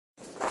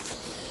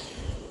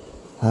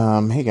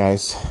Hey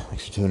guys,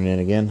 thanks for tuning in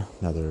again.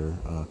 Another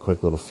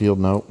quick little field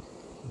note.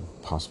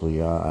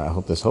 Possibly, I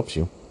hope this helps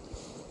you.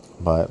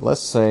 But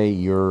let's say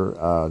you're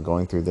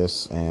going through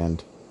this,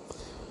 and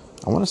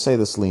I want to say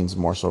this leans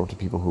more so to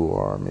people who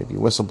are maybe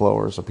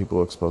whistleblowers or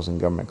people exposing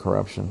government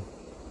corruption.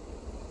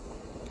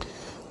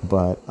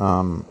 But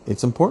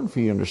it's important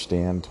for you to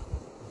understand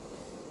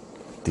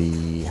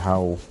the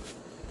how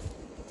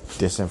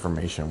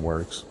disinformation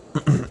works.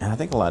 And I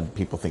think a lot of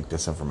people think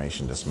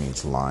disinformation just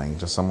means lying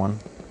to someone,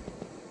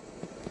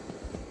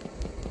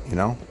 you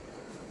know?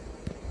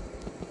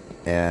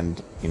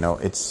 And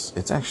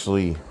it's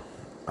actually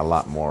a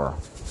lot more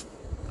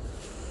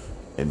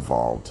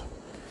involved.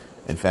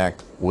 In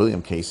fact,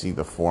 William Casey,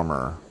 the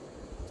former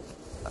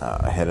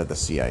head of the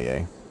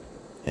CIA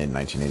in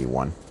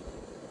 1981,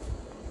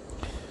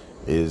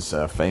 is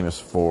famous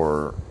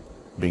for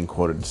being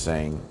quoted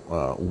saying,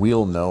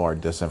 "We'll know our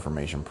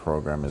disinformation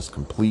program is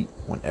complete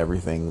when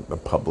everything the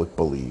public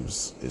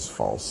believes is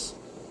false."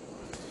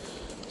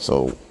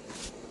 So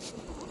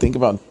think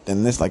about,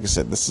 and this, like I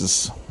said, this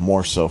is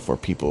more so for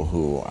people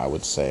who I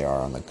would say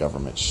are on the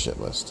government shit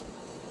list.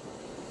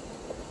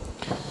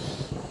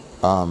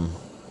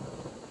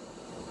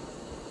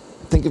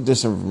 Think of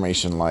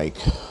disinformation like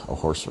a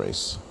horse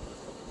race,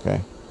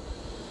 okay?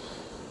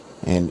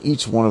 And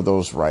each one of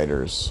those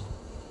riders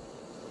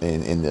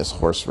in this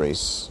horse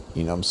race,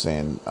 you know what I'm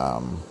saying,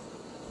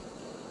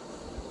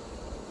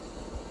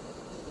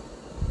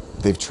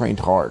 they've trained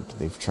hard.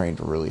 They've trained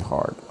really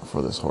hard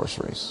for this horse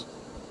race.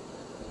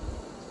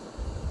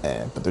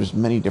 But there's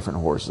many different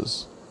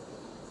horses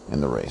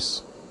in the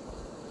race.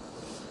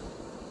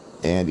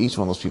 And each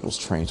one of those people's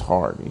trained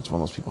hard. Each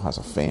one of those people has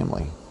a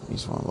family.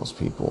 Each one of those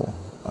people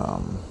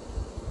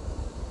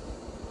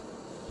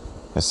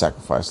has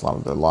sacrificed a lot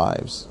of their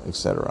lives,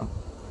 etc.,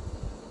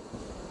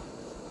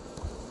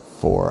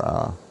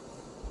 for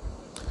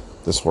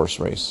this horse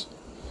race.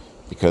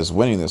 Because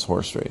winning this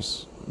horse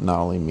race not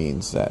only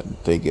means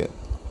that they get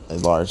a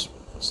large,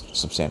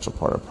 substantial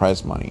part of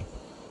prize money,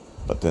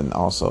 but then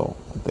also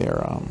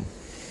their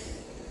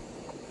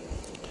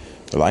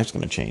life's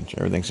going to change.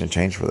 Everything's going to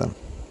change for them.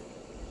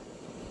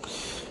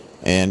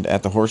 And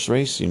at the horse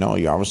race, you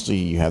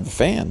obviously have the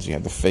fans. You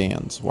have the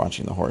fans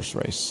watching the horse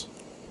race,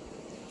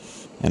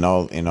 and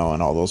all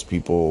those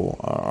people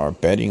are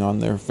betting on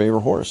their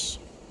favorite horse.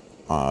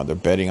 They're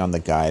betting on the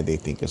guy they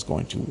think is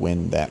going to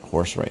win that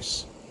horse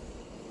race.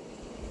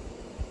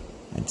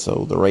 And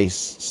so the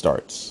race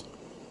starts,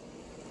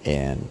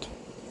 and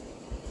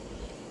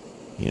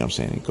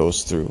it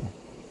goes through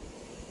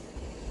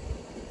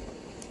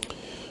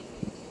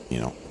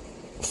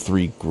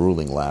 3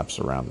 grueling laps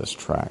around this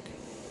track.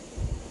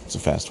 It's a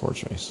fast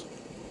horse race.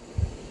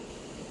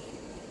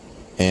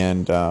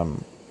 And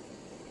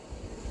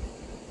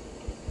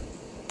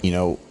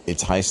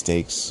it's high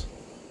stakes.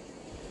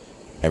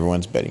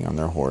 Everyone's betting on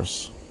their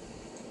horse.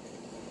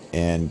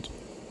 And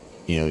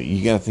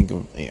you got to think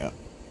of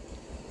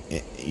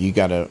you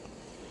got to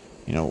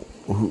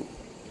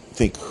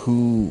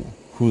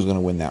who's going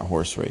to win that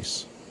horse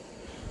race.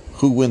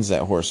 Who wins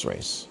that horse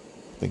race?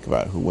 Think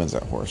about who wins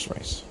that horse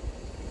race.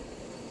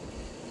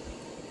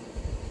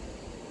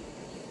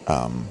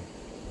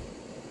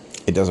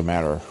 It doesn't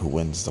matter who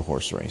wins the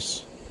horse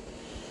race.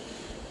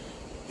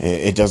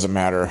 It doesn't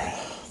matter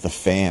the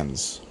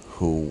fans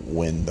who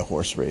win the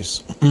horse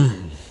race.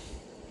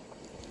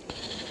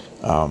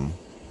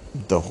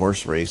 The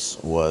horse race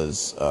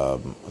was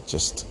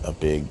just a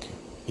big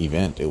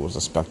event. It was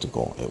a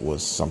spectacle. It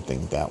was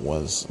something that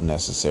was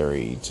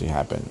necessary to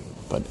happen.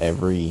 But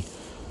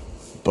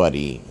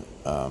everybody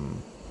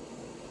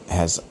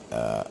has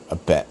a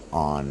bet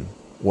on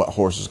what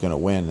horse is going to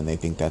win, and they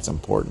think that's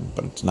important.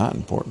 But it's not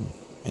important.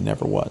 It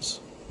never was.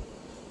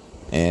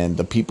 And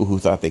the people who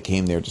thought they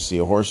came there to see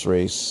a horse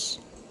race,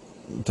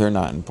 they're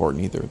not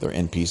important either. They're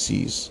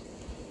NPCs.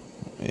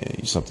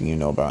 Something you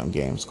know about in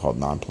games called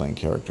non-playing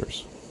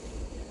characters.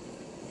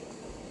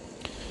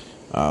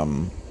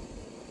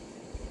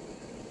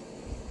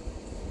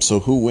 So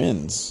who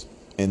wins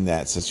in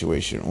that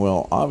situation?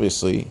 Well,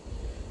 obviously,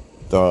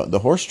 the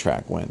horse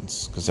track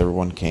wins because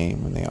everyone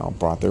came and they all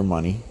brought their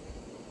money.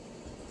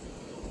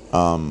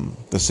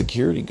 The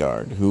security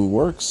guard who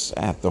works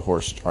at the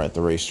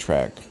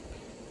racetrack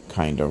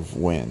kind of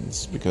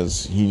wins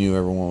because he knew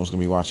everyone was going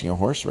to be watching a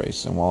horse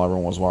race, and while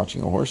everyone was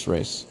watching a horse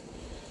race,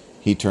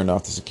 he turned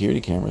off the security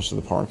cameras to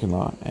the parking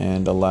lot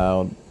and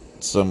allowed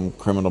some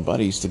criminal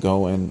buddies to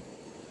go and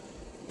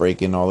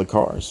break in all the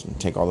cars and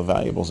take all the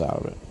valuables out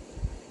of it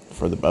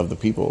of the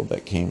people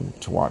that came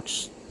to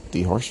watch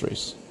the horse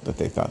race that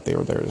they thought they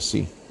were there to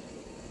see.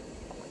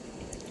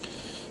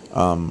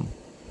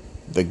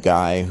 The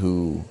guy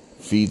who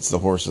feeds the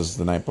horses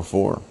the night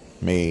before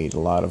made a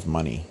lot of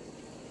money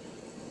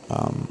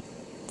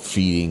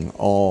feeding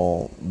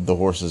all the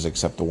horses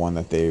except the one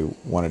that they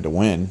wanted to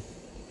win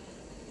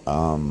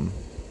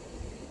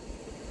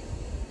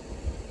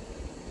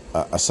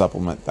a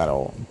supplement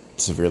that'll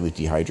severely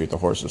dehydrate the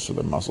horses so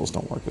their muscles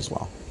don't work as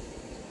well.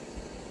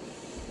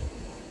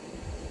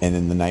 And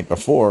then the night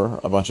before,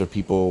 a bunch of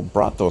people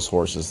brought those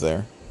horses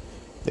there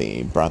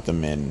They brought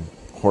them in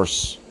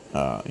horse,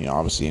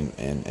 obviously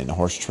in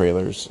horse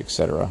trailers,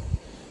 etc.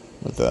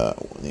 With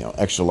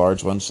extra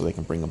large ones so they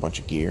can bring a bunch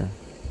of gear.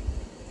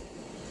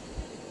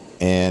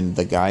 And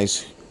the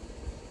guys,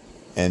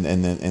 and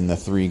the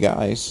three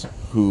guys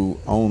who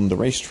owned the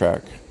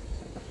racetrack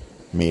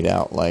made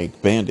out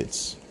like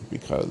bandits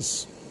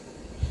because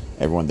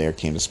everyone there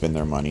came to spend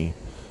their money,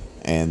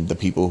 and the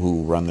people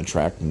who run the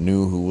track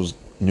knew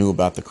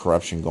about the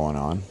corruption going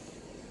on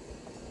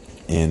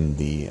in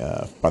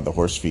by the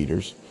horse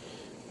feeders,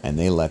 and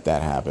they let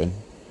that happen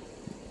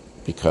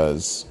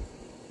because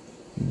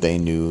they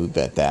knew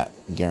that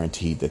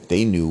guaranteed that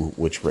they knew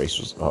which horse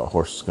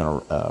was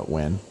going to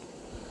win.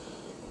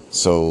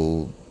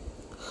 So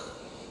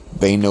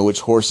they know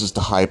which horses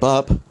to hype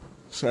up.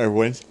 So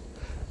everyone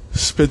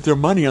spent their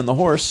money on the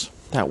horse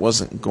that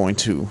wasn't going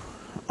to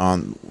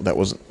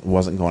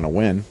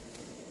win.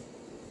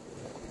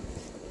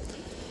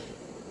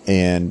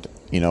 And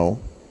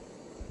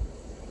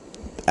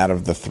out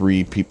of the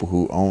three people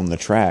who own the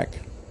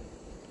track,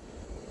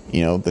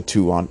 the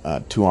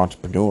two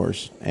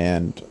entrepreneurs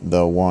and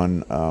the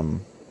one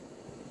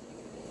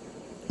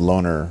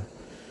loner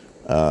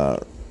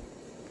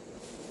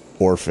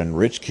orphan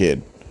rich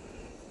kid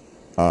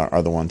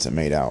are the ones that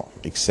made out,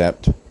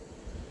 except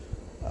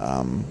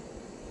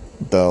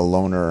the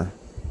loner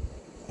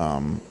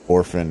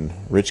orphan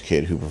rich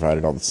kid who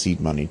provided all the seed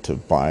money to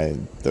buy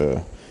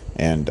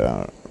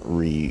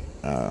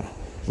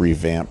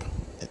revamp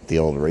the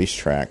old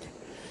racetrack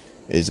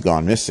is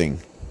gone missing.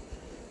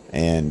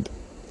 And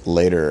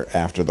later,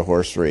 after the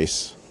horse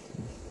race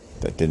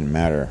that didn't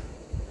matter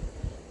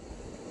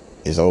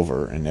is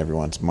over and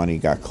everyone's money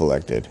got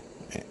collected,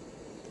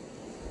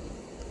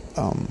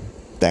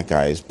 that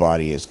guy's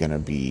body is going to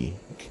be,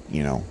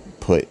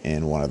 put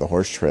in one of the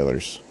horse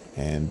trailers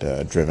and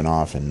driven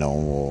off, and no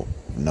one will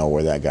know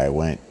where that guy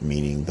went,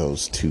 meaning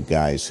those two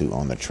guys who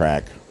own the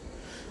track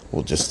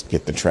will just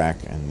get the track,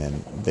 and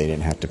then they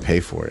didn't have to pay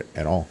for it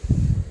at all.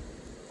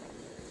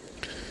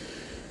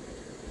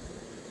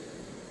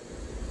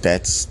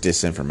 That's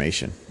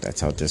disinformation.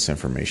 That's how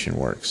disinformation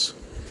works.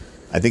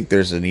 I think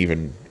there's an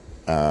even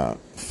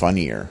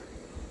funnier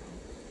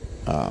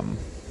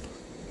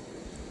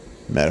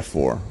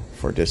metaphor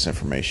for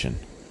disinformation,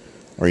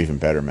 or even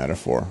better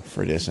metaphor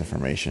for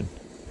disinformation,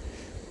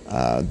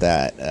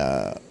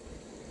 that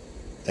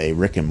a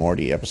Rick and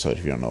Morty episode.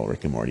 If you don't know what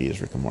Rick and Morty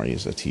is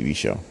a TV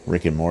show.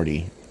 Rick and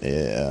Morty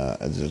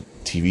is a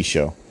TV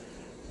show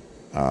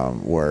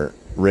where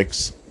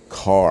Rick's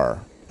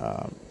car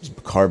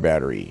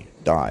battery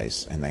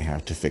dies, and they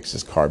have to fix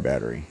his car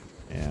battery.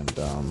 And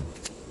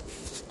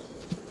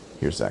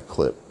here's that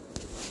clip.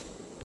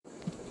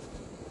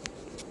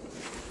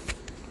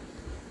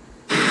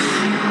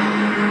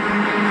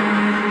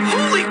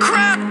 Holy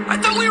crap! I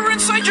thought we were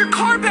inside your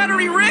car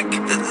battery, Rick!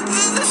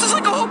 This is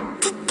like a whole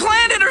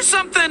planet or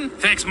something!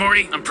 Thanks,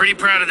 Morty. I'm pretty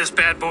proud of this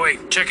bad boy.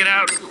 Check it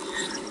out.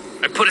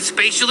 I put a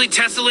spatially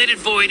tessellated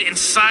void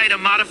inside a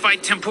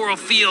modified temporal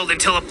field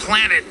until a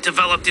planet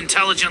developed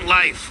intelligent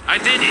life. I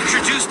then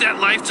introduced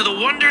that life to the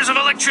wonders of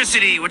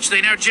electricity, which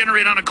they now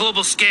generate on a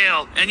global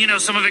scale. And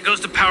some of it goes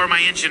to power my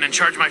engine and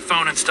charge my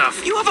phone and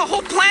stuff. You have a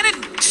whole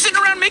planet sitting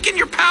around making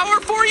your power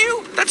for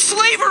you? That's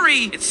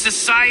slavery! It's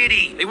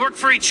society. They work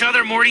for each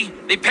other, Morty.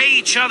 They pay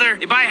each other.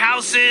 They buy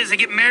houses. They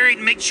get married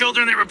and make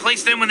children that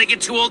replace them when they get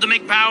too old to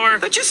make power.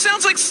 That just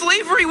sounds like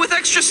slavery with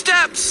extra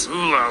steps. Ooh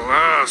la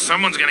la.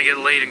 Someone's gonna get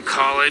laid in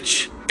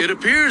college. It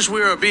appears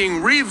we are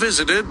being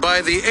revisited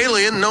by the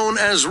alien known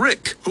as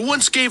Rick, who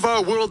once gave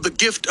our world the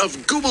gift of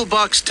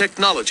Googlebox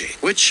technology,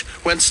 which,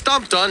 when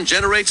stomped on,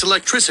 generates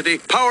electricity,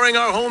 powering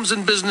our homes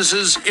and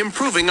businesses,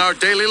 improving our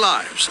daily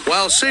lives,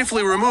 while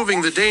safely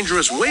removing the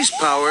dangerous waste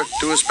power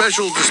to a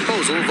special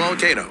disposal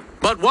volcano.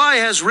 But why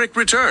has Rick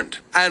returned?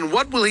 And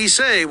what will he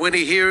say when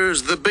he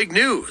hears the big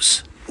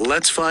news?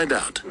 Let's find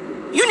out.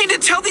 You need to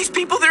tell these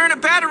people they're in a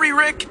battery,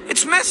 Rick.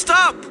 It's messed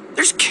up.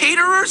 There's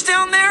caterers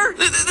down there.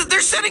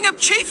 They're setting up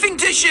chafing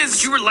dishes.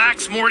 Would you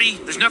relax, Morty?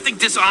 There's nothing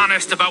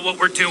dishonest about what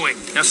we're doing.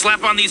 Now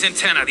slap on these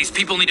antennae. These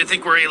people need to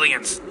think we're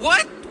aliens.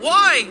 What?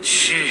 Why?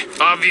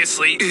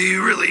 Obviously,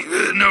 you really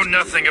know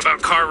nothing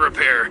about car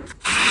repair.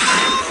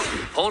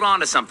 Hold on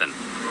to something.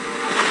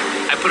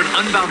 I put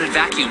an unbounded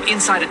vacuum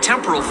inside a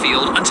temporal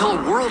field until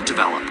a world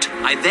developed.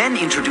 I then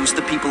introduced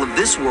the people of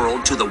this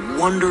world to the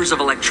wonders of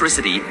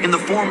electricity in the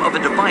form of a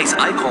device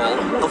I call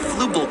the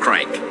Flubel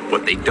crank.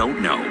 What they don't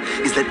know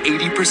is that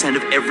 80%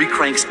 of every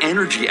crank's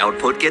energy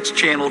output gets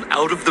channeled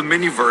out of the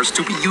miniverse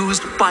to be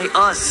used by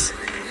us.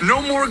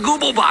 No more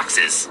Google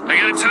boxes. I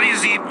gotta tell you,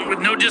 Z, with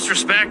no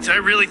disrespect, I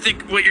really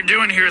think what you're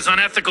doing here is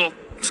unethical.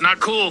 It's not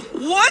cool.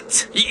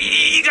 What?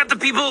 You got the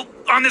people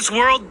on this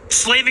world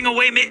slaving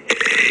away,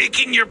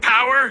 making your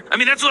power? I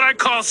mean, that's what I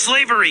call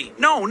slavery.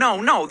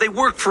 No. They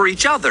work for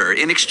each other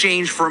in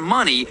exchange for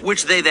money,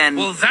 which they then...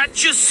 Well, that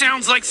just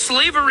sounds like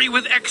slavery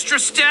with extra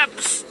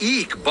steps.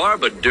 Eek,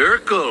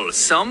 Barbadurkle.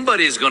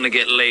 Somebody's gonna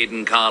get laid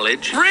in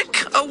college.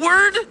 Rick, a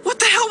word? What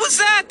the hell was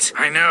that?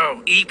 I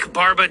know. Eek,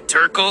 Barba,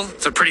 Turkle.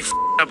 It's a pretty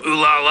up ooh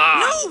la la.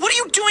 No, what are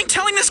you doing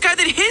telling this guy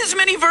that his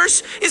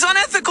miniverse is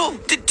unethical?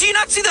 Do you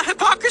not see the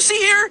hypocrisy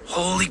here?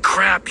 Holy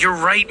crap, you're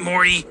right,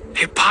 Morty.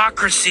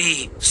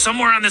 Hypocrisy.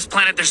 Somewhere on this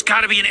planet, there's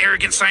gotta be an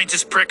arrogant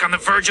scientist prick on the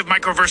verge of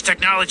microverse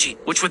technology,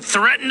 which would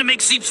threaten to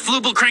make Zeep's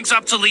Flubel cranks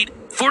obsolete,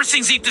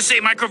 forcing Zeep to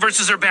say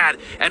microverses are bad,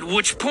 at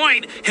which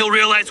point he'll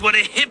realize what a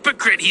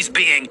hypocrite he's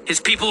being. His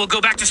people will go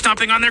back to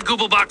stomping on their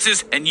Google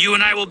boxes, and you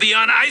and I will be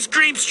on Ice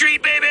Cream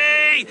Street,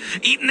 baby!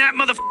 Eating that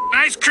motherfucking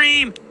ice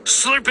cream!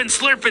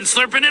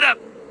 Slurping it up.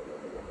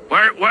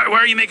 Why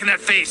are you making that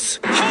face?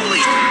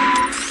 Holy...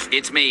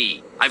 It's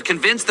me. I've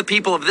convinced the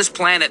people of this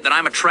planet that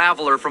I'm a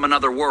traveler from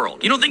another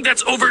world. You don't think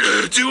that's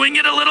overdoing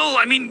it a little?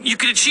 I mean, you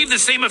could achieve the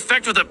same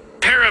effect with a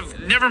pair of...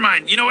 Never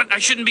mind. You know what? I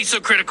shouldn't be so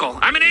critical.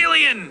 I'm an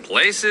alien!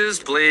 Places,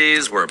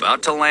 please. We're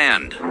about to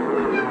land. Oh,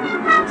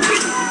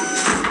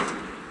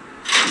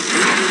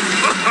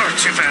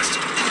 too fast.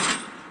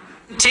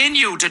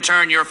 Continue to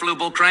turn your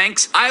Flubel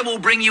cranks. I will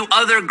bring you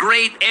other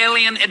great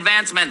alien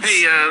advancements.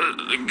 Hey,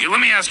 let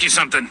me ask you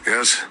something.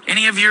 Yes?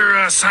 Any of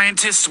your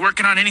scientists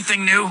working on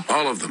anything new?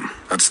 All of them.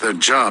 That's their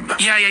job.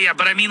 Yeah,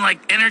 but I mean,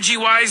 like,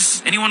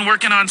 energy-wise? Anyone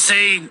working on,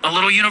 say, a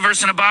little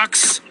universe in a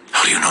box?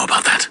 How do you know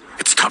about that?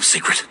 It's top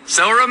secret.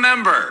 So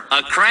remember,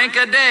 a crank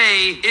a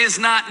day is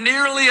not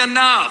nearly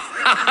enough.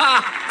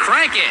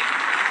 Crank it.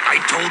 I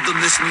told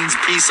them this means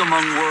peace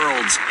among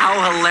worlds.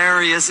 How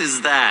hilarious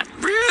is that?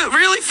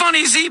 Really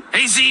funny, Zeep.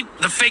 Hey, Zeep,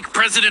 the fake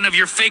president of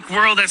your fake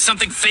world has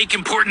something fake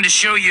important to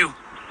show you.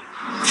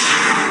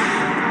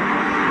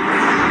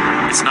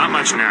 It's not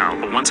much now,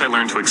 but once I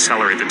learn to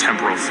accelerate the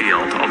temporal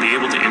field, I'll be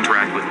able to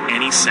interact with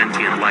any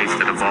sentient life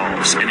that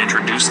evolves and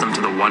introduce them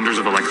to the wonders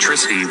of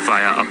electricity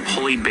via a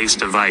pulley-based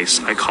device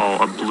I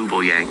call a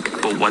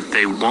Blubelyank. But what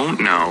they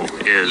won't know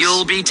is...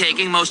 You'll be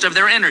taking most of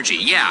their energy.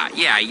 Yeah,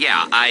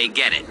 I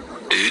get it.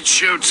 It's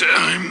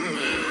showtime.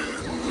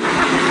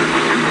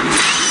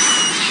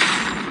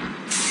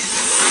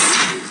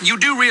 You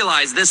do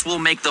realize this will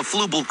make the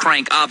Flubel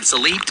crank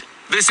obsolete?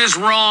 This is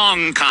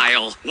wrong,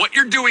 Kyle. What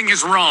you're doing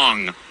is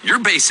wrong. You're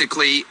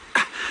basically...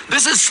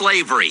 This is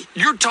slavery.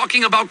 You're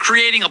talking about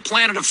creating a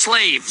planet of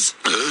slaves.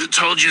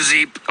 Told you,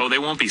 Zeep. Oh, they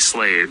won't be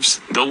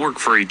slaves. They'll work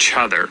for each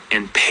other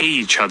and pay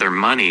each other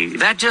money.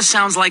 That just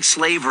sounds like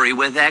slavery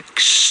with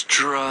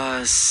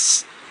extra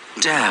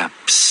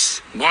steps.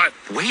 What?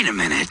 Wait a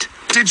minute.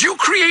 Did you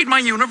create my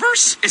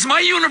universe? Is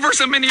my universe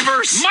a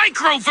miniverse?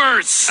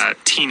 Microverse!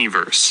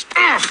 Teenyverse.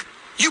 Ugh!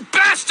 You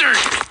bastard!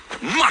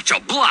 Much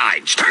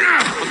obliged.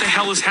 What the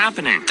hell is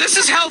happening? This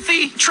is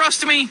healthy.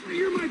 Trust me.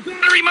 You're my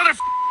battery,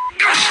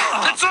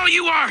 That's all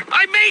you are.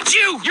 I made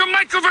you. Your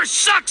microverse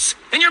sucks,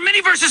 and your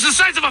miniverse is the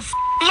size of a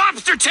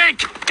lobster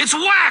tank. It's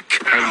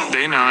whack. Are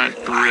they not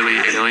really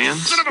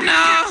aliens?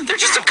 No, they're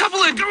just a couple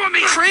of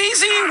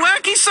crazy,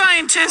 wacky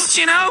scientists,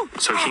 you know?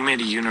 So he made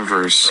a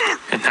universe,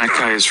 and that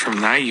guy is from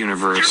that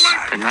universe,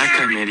 and that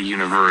guy made a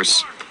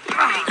universe,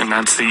 and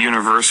that's the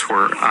universe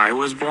where I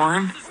was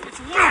born,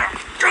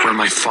 where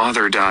my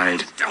father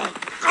died,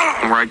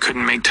 and where I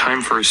couldn't make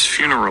time for his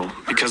funeral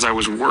because I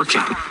was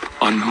working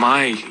on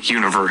my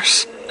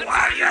universe.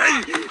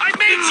 I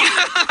made you!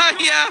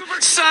 Yeah,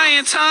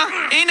 science, huh?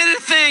 Ain't it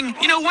a thing?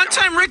 You know, one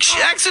time Rick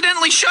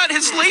accidentally shot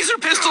his laser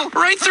pistol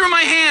right through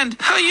my hand.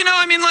 You know,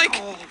 I mean,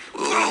 like,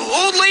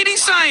 old lady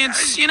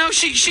science. You know,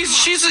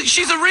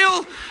 she's a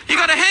real... You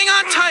gotta hang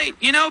on tight,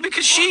 you know,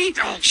 because she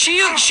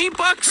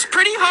bucks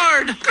pretty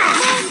hard.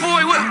 Oh,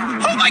 boy, what...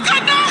 Oh, my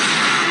God, no!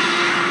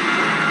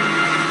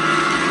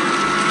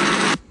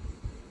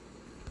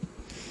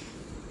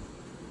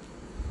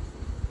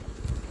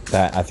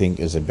 That, I think,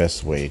 is the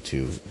best way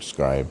to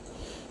describe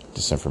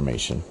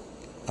disinformation.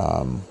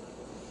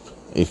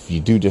 If you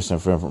do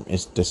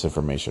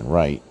disinformation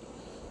right,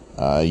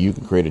 you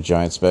can create a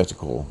giant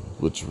spectacle,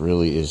 which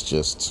really is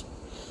just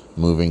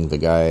moving the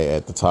guy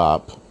at the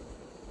top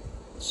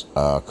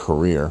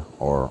career,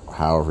 or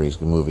however he's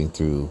moving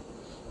through,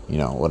 you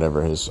know,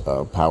 whatever his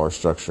power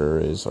structure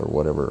is, or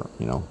whatever,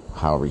 you know,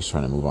 however he's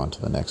trying to move on to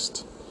the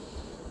next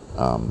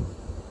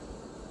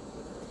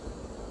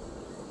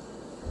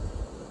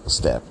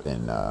step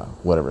in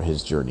whatever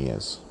his journey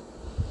is.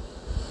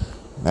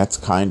 That's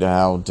kind of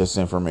how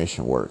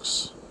disinformation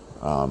works.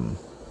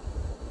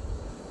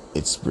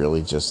 It's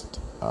really just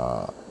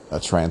a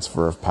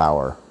transfer of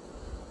power,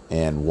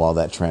 and while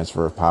that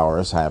transfer of power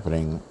is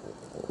happening,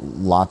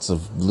 lots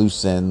of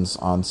loose ends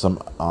on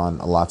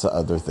lots of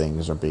other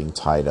things are being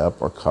tied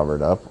up or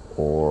covered up,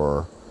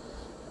 or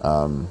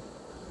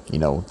you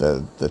know,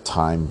 the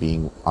time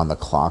being on the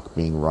clock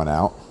being run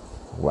out,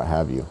 what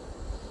have you.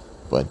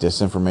 But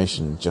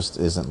disinformation just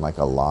isn't like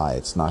a lie.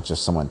 It's not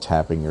just someone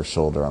tapping your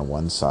shoulder on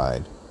one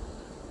side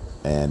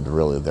and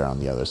really they're on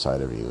the other side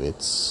of you.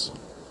 It's,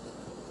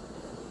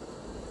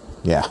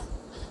 yeah,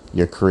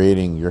 you're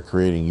creating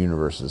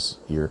universes.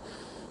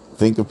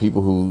 Think of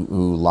people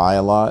who lie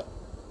a lot.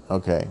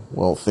 Okay,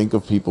 well, think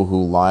of people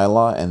who lie a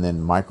lot and then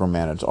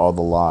micromanage all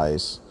the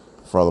lies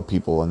for other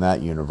people in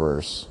that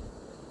universe,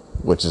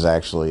 which is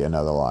actually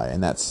another lie.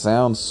 And that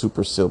sounds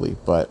super silly,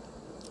 but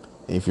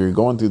if you're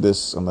going through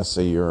this, and let's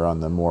say you're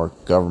on the more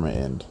government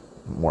end,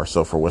 more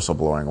so for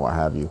whistleblowing, what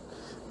have you.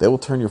 They will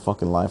turn your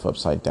fucking life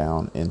upside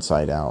down,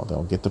 inside out.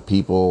 They'll get the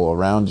people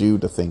around you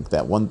to think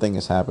that one thing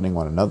is happening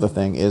when another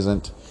thing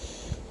isn't.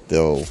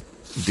 They'll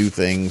do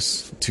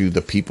things to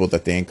the people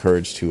that they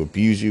encourage to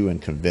abuse you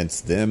and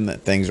convince them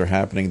that things are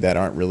happening that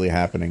aren't really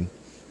happening.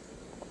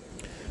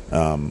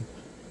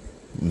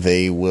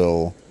 They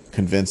will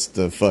convince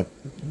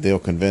they'll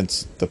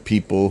convince the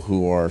people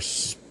who are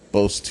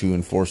supposed to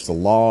enforce the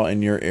law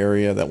in your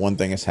area that one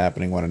thing is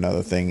happening when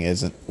another thing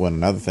isn't, when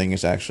another thing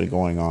is actually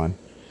going on.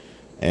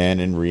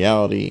 And in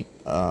reality,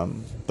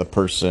 the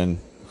person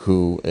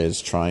who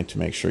is trying to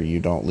make sure you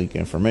don't leak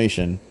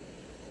information,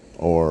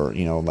 or,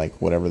 like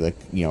whatever the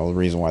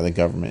reason why the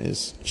government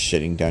is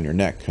shitting down your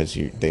neck, because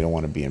they don't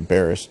want to be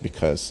embarrassed,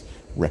 because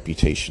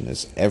reputation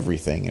is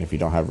everything. And if you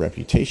don't have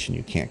reputation,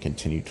 you can't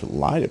continue to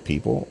lie to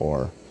people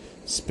or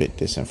spit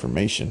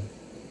disinformation.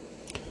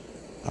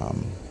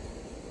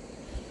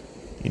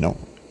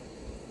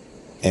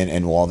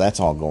 And while that's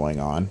all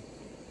going on,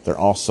 they're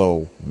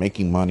also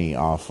making money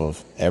off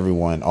of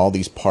everyone, all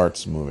these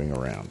parts moving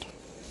around.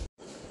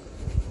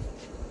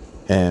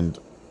 And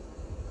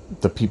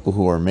the people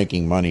who are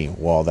making money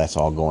while that's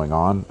all going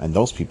on, and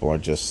those people are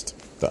just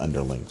the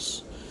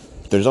underlings.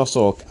 There's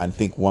also, I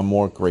think, one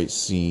more great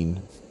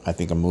scene I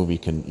think a movie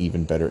can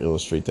even better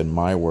illustrate than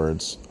my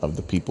words, of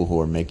the people who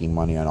are making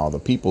money on all the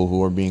people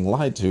who are being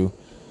lied to.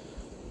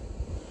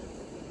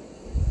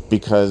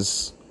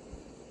 Because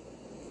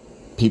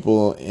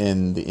people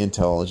in the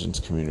intelligence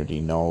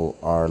community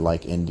are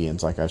like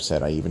Indians. Like I've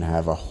said, I even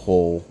have a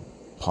whole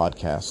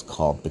podcast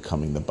called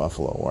Becoming the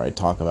Buffalo, where I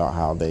talk about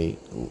how they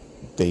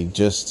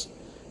just,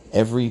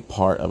 every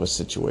part of a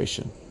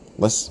situation.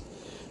 This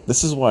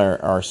is why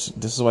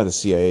the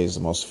CIA is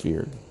the most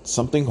feared.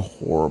 Something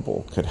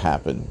horrible could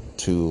happen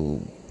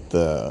to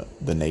the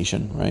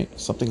nation, right?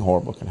 Something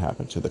horrible can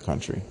happen to the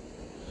country,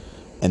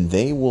 and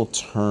they will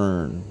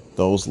turn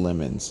those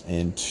lemons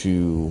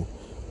into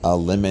a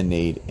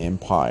lemonade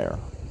empire.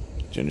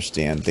 Do you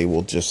understand? They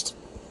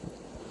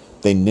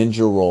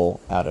ninja roll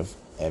out of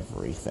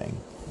everything,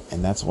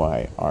 and that's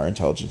why our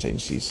intelligence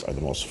agencies are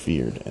the most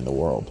feared in the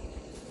world.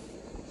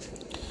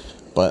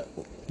 But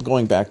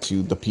going back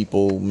to the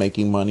people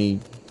making money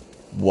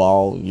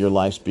while your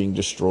life's being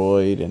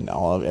destroyed, and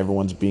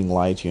everyone's being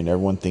lied to, and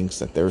everyone thinks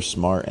that they're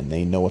smart and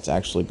they know what's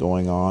actually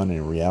going on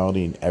in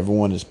reality, and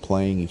everyone is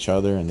playing each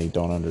other and they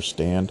don't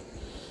understand.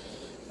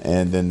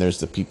 And then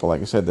there's the people,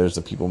 like I said, there's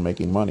the people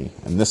making money,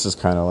 and this is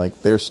kind of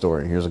like their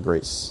story. Here's a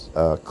great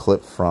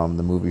clip from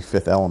the movie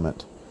Fifth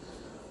Element,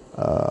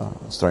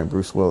 starring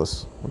Bruce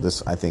Willis.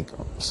 This, I think,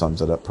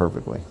 sums it up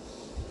perfectly.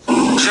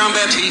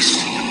 Jean-Baptiste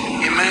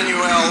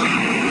Emmanuel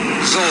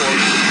Zorg.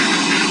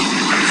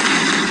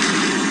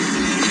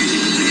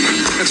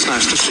 It's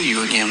nice to see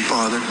you again,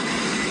 Father.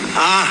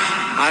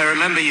 I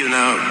remember you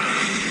now.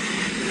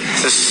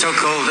 The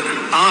so-called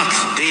art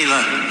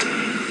dealer.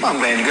 Well, I'm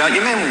glad you got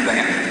your memory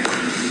back,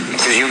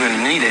 because you're going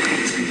to need it.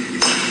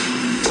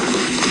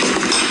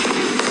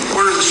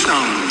 Where are the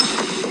stones?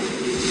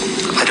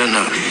 I don't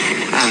know.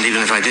 And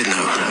even if I did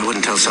know, I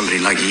wouldn't tell somebody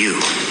like you.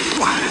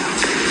 Why?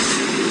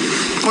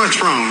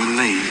 What's wrong with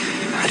me?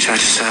 I tried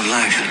to save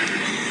life.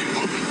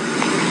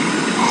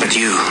 But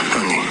you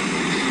only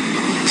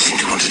seem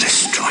to want to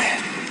destroy it.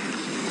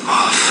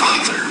 Oh,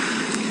 Father.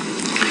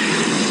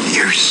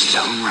 You're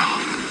so wrong.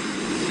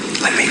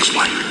 Let me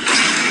explain.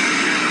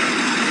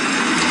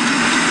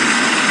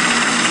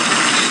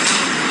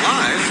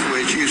 Life,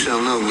 which you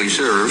so nobly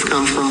serve,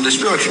 comes from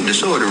destruction,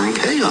 disorder, and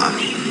chaos.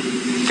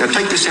 Now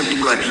take this empty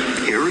glass.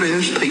 Here it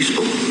is,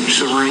 peaceful,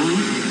 serene,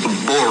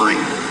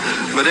 boring.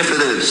 But if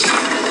it is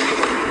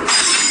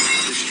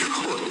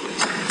destroyed,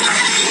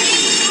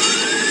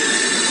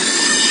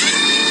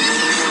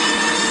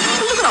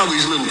 look at all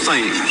these little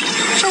things.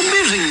 So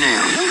busy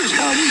now. Notice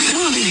how each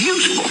one is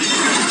useful.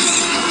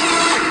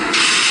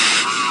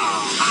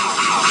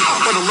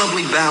 What a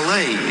lovely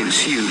ballet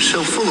ensues,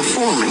 so full of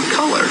form and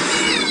color.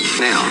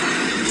 Now,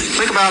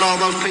 think about all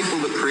those people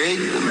that create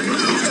them.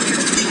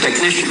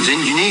 Technicians,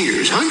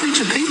 engineers, hundreds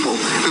of people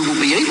who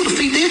will be able to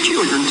feed their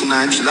children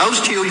tonight, so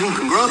those children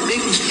can grow up big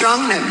and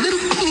strong and have little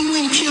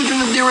teeny children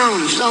of their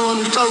own, and so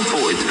on and so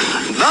forth.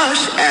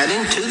 Thus,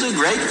 adding to the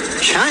great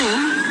chain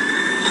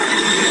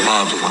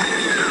of life.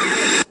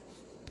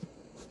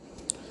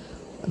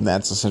 And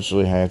that's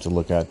essentially how you have to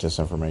look at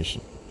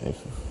disinformation. If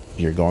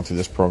you're going through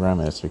this program,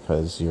 and it's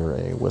because you're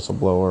a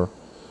whistleblower,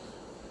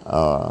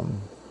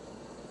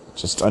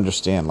 just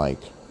understand, like,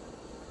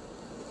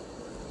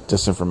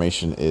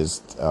 disinformation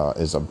is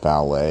a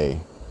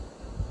ballet,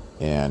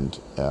 and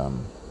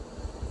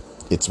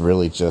it's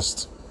really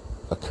just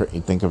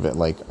think of it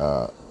like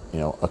a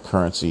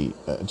currency.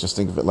 Just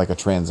think of it like a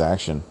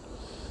transaction.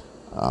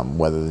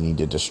 Whether they need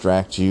to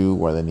distract you,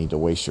 whether they need to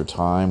waste your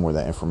time, where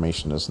that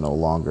information is no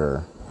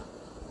longer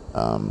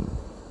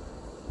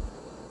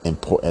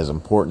as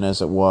important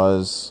as it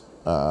was.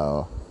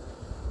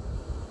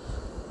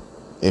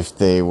 If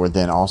they were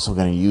then also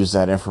going to use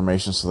that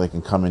information so they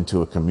can come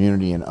into a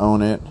community and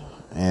own it,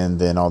 and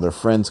then all their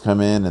friends come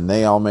in and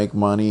they all make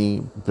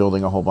money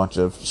building a whole bunch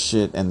of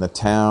shit in the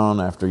town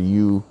after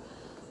you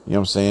know what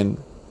I'm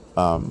saying,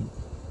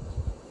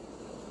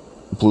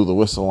 blew the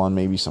whistle on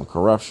maybe some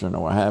corruption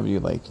or what have you.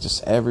 Like,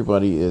 just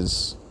everybody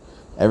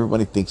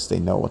thinks they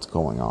know what's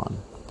going on,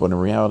 but in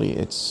reality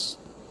it's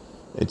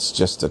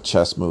just a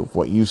chess move.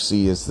 What you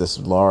see is this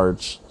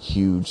large,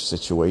 huge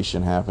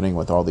situation happening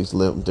with all these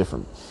little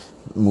different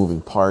moving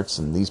parts,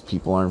 and these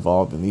people are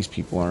involved, and these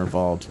people are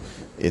involved.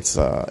 It's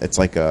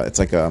like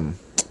an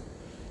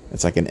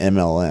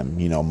MLM,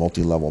 you know,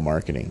 multi-level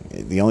marketing.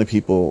 The only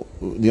people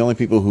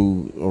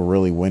who are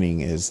really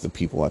winning is the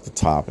people at the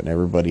top, and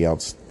everybody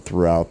else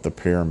throughout the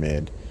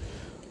pyramid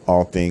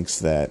all thinks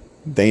that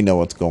they know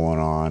what's going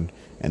on,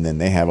 and then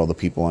they have all the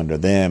people under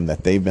them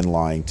that they've been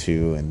lying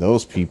to, and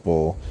those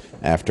people,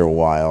 after a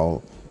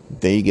while,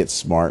 they get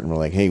smart and we're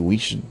like, hey, we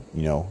should,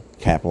 you know,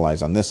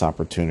 capitalize on this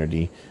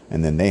opportunity,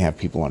 and then they have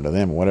people under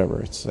them,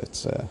 whatever. It's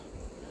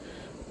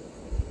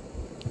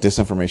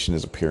disinformation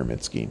is a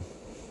pyramid scheme.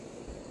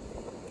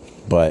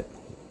 But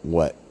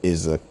what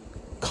is a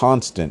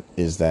constant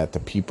is that the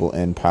people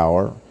in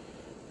power,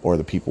 or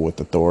the people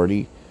with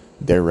authority,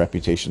 their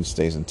reputation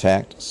stays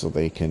intact, so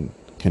they can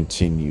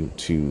continue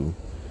to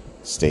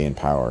stay in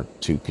power,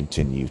 to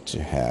continue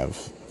to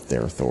have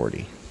their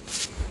authority.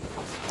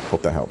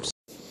 Hope that helps.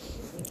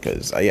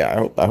 Because I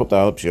hope that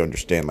helps you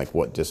understand like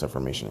what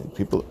disinformation is.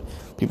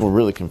 People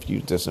really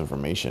confuse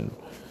disinformation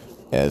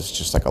as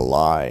just like a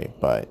lie,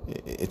 but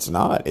it's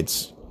not.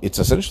 It's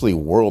essentially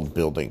world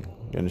building.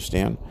 You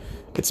understand?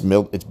 It's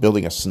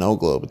building a snow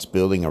globe. It's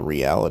building a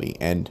reality,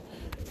 and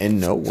in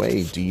no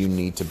way do you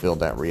need to build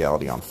that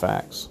reality on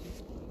facts.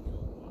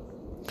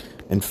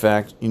 In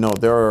fact, you know,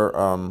 there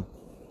are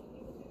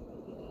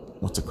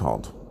what's it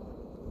called?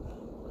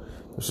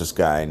 There's this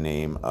guy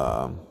named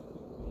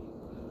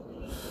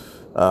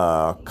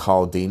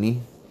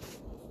Caldini,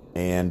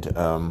 and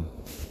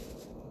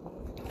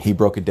he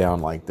broke it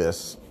down like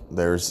this.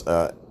 There's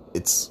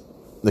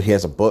he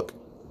has a book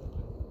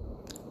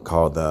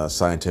called the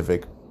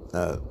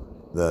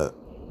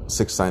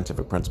 6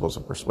 Scientific Principles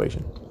of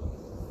Persuasion.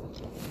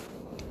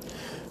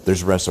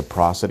 There's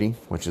reciprocity,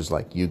 which is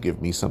like you give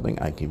me something,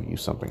 I give you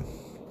something.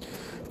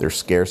 There's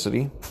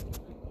scarcity,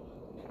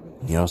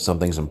 you know,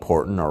 something's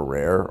important or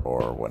rare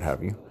or what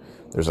have you.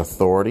 There's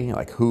authority,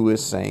 like who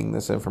is saying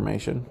this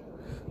information.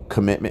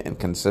 Commitment and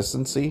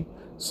consistency,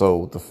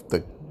 so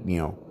the you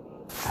know,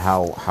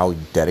 how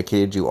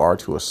dedicated you are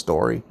to a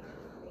story, you know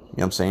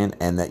what I'm saying,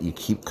 and that you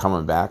keep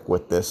coming back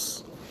with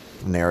this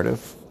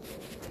narrative.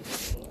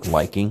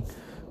 Liking,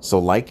 so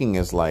liking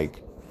is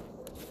like,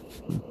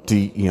 do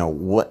you know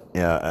what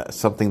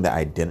something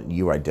that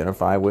you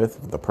identify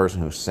with, the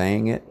person who's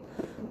saying it,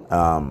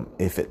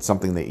 if it's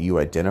something that you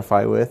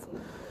identify with.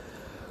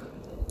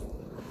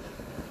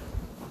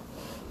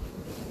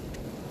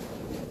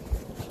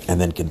 And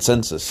then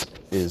consensus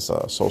is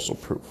social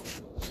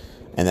proof.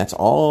 And that's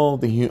all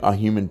a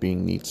human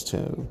being needs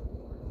to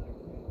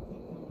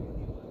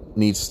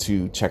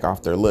check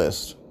off their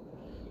list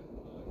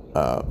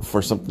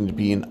for something to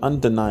be an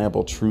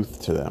undeniable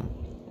truth to them.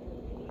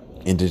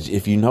 And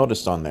if you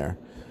noticed on there,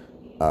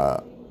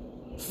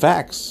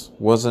 facts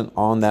wasn't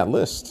on that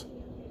list.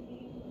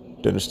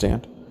 Do you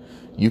understand?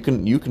 You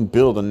can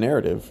build a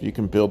narrative. You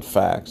can build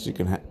facts. You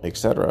can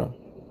etc.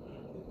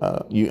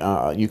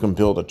 You can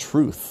build a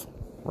truth,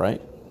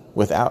 right?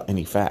 Without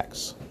any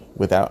facts,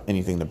 without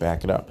anything to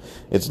back it up.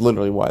 It's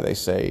literally why they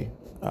say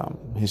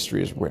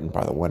history is written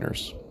by the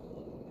winners.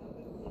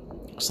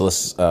 So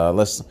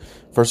let's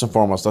first and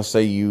foremost, let's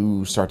say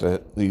you start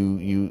a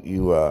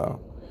rumor.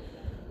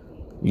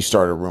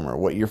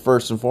 What you're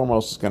first and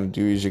foremost is going to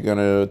do is you're going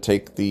to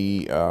take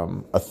the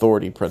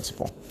authority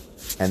principle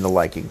and the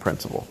liking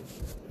principle.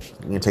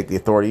 You're going to take the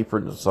authority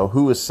principle. So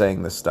who is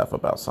saying this stuff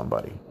about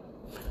somebody?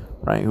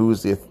 Right? Who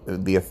is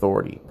the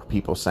authority?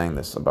 People saying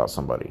this about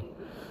somebody.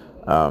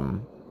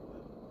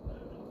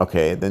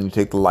 Okay, then you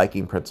take the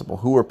liking principle.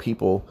 Who are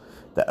people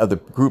that other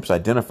groups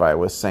identify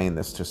with saying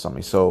this to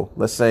somebody? So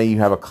let's say you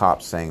have a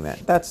cop saying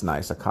that. That's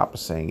nice. A cop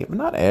is saying it, but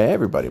not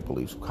everybody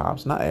believes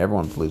cops. Not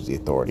everyone believes the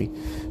authority.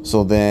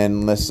 So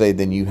then let's say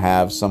then you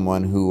have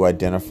someone who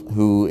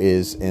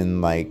is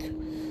in like,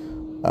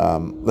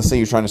 let's say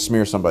you're trying to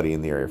smear somebody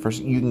in the area.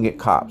 First, you can get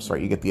cops,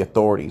 right? You get the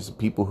authorities,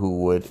 people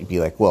who would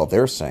be like, well,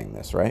 they're saying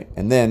this, right?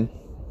 And then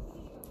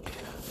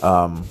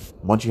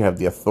once you have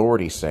the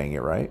authority saying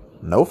it, right?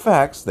 No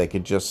facts, they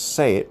could just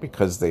say it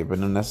because they've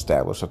been an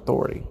established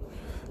authority.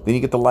 Then you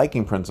get the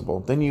liking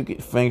principle. Then you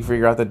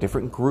figure out the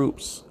different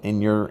groups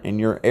in your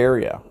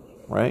area,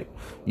 right?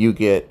 You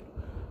get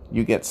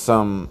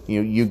some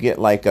you get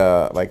like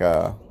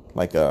a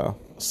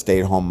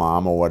stay-at-home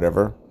mom or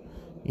whatever,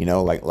 you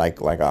know,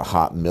 like a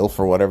hot MILF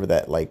or whatever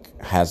that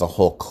like has a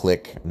whole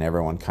clique and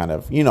everyone kind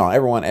of, you know,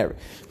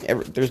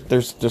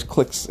 there's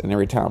cliques in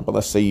every town. But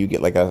let's say you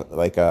get like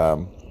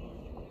a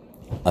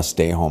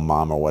stay-at-home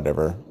mom or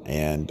whatever,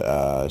 and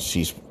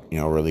she's, you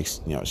know, really,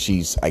 you know,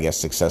 she's, I guess,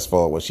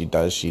 successful at what she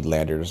does. She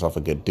landed herself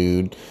a good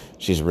dude.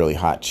 She's a really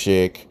hot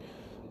chick.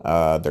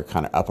 They're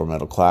kind of upper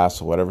middle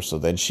class or whatever. So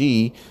then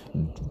she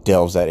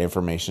delves that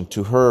information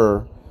to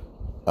her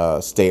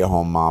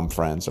stay-at-home mom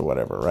friends or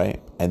whatever,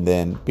 right? And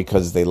then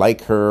because they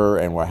like her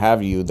and what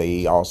have you,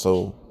 they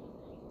also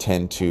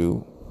tend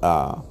to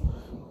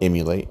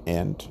emulate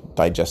and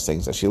digest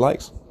things that she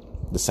likes.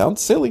 This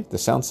sounds silly,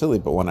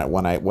 but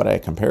when I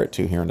compare it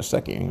to here in a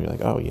second, you're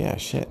like, oh yeah,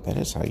 shit, that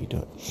is how you do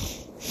it.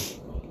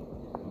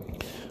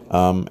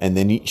 And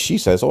then she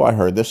says, oh, I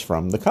heard this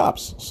from the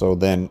cops. So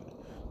then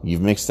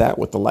you've mixed that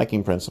with the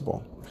liking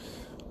principle.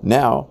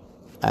 Now,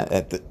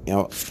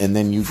 and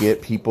then you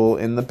get people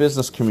in the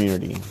business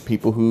community,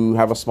 people who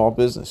have a small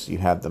business. You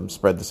have them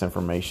spread this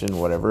information,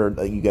 whatever.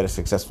 You get a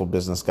successful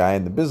business guy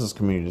in the business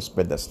community to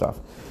spread that stuff.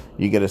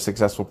 You get a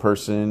successful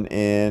person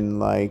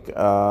in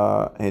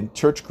in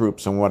church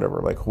groups and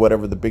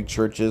whatever the big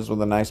church is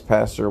with a nice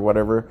pastor or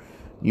whatever.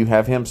 You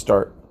have him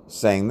start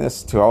saying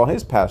this to all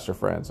his pastor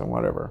friends and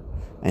whatever,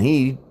 and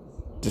he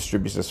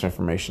distributes this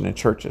information in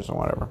churches and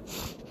whatever.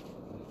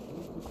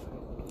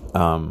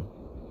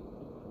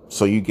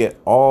 So you get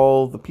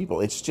all the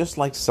people. It's just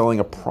like selling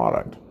a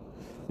product.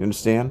 You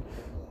understand?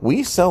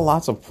 We sell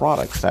lots of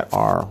products that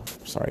are...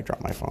 Sorry, I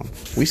dropped my phone.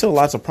 We sell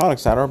lots of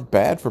products that are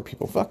bad for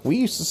people. Fuck, we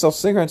used to sell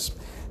cigarettes.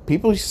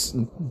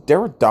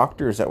 There were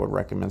doctors that would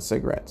recommend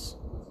cigarettes.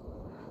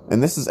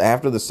 And this is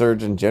after the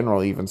Surgeon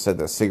General even said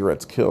that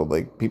cigarettes killed.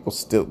 Like, people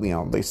still,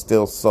 they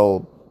still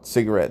sold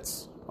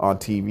cigarettes on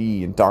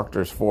TV, and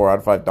 4 out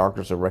of 5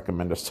 doctors would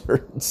recommend a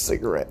certain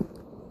cigarette.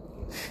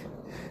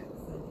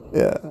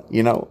 Yeah,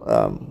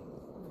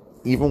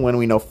 even when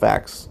we know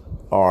facts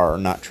are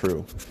not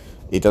true,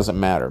 it doesn't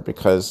matter,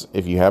 because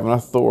if you have an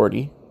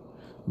authority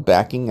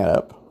backing it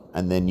up,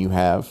 and then you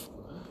have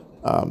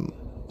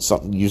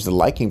use the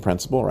liking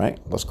principle, right?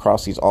 Let's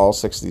cross all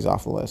 6 of these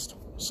off the list.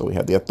 So we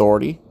have the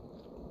authority,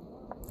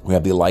 we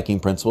have the liking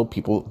principle,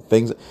 people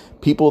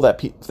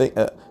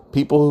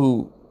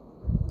who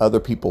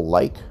other people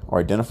like or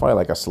identify,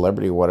 like a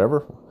celebrity or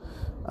whatever.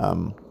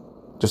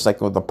 Just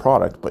like with the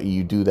product, but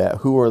you do that.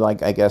 Who are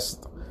I guess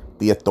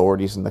the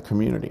authorities in the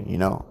community?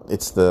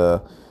 It's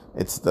the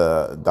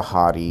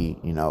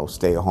hottie,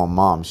 stay-at-home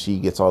mom. She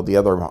gets all the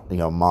other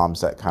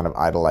moms that kind of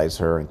idolize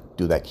her and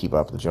do that keep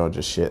up with the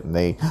Joneses shit. And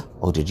they,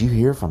 oh, did you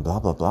hear from blah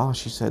blah blah?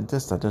 She said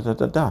this, da da da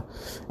da da.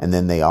 And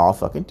then they all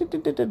fucking start.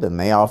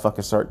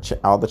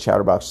 All the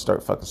chatterboxes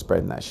start fucking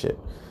spreading that shit.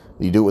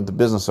 You do it with the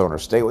business owner.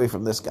 Stay away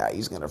from this guy.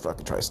 He's going to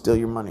fucking try to steal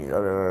your money.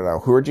 Da, da, da, da.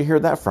 Where'd you hear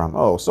that from?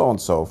 Oh,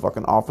 so-and-so.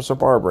 Fucking Officer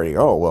Barbary.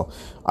 Oh, well,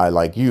 I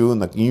like you.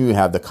 And you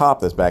have the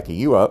cop that's backing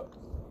you up.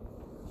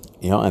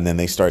 And then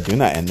they start doing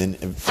that. And then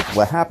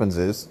what happens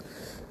is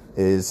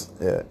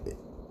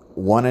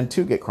 1 and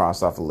 2 get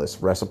crossed off the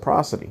list.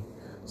 Reciprocity.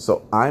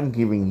 So I'm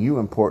giving you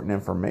important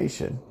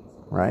information,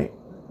 right?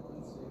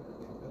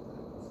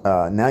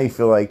 Now you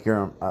feel like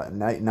you're...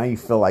 now you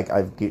feel like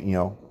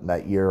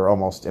that you're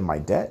almost in my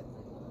debt.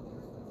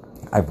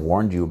 I've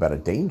warned you about a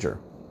danger,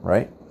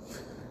 right?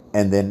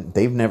 And then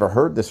they've never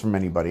heard this from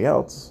anybody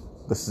else.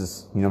 This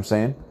is, what I'm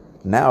saying?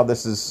 Now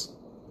this is,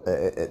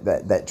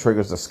 that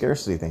triggers the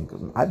scarcity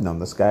thing. I've known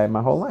this guy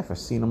my whole life. I've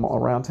seen him all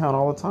around town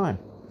all the time.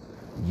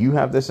 You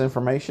have this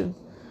information.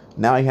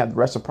 Now you have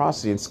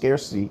reciprocity and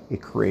scarcity.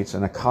 It creates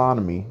an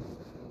economy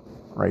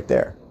right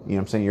there. You know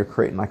what I'm saying? You're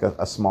creating like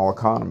a small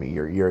economy.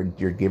 You're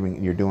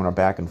doing a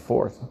back and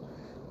forth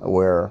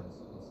where...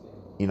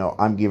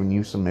 I'm giving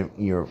you some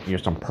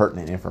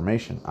pertinent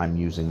information. I'm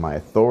using my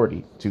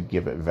authority to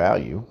give it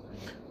value.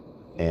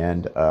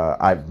 And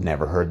I've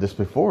never heard this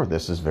before.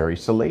 This is very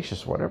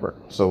salacious, whatever.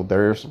 So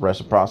there's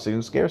reciprocity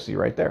and scarcity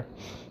right there.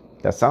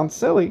 That sounds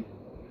silly.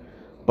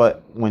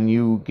 But when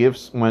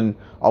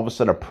all of a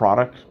sudden a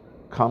product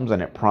comes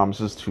and it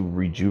promises to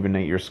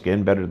rejuvenate your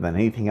skin better than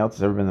anything else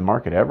that's ever been in the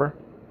market ever.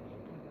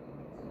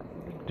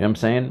 You know what I'm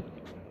saying?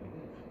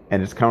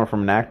 And it's coming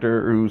from an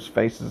actor who's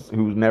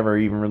never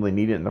even really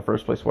needed it in the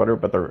first place, whatever.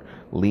 But they're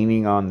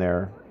leaning on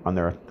their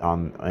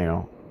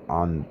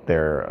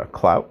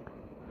clout.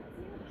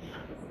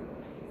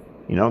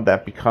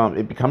 It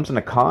becomes an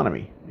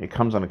economy. It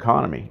becomes an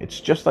economy. It's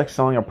just like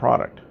selling a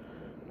product,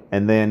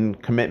 and then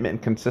commitment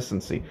and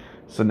consistency.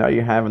 So now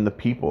you're having the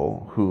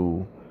people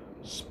who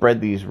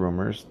spread these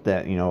rumors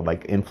that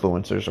like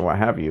influencers or what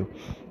have you.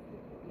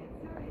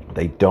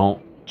 They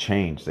don't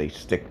change. They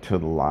stick to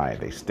the lie.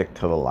 They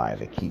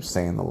keep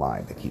saying the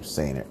lie. They keep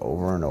saying it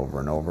over and over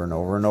and over and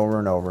over and over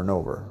and over and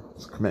over.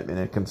 It's commitment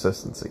and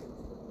consistency.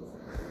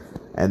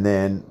 And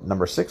then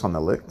number 6 on the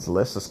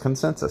list is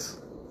consensus.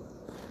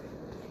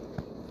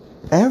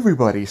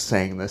 Everybody's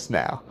saying this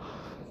now.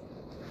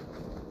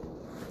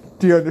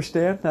 Do you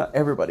understand? Now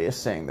everybody is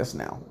saying this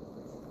now.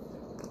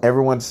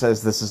 Everyone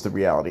says this is the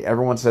reality.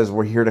 Everyone says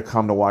we're here to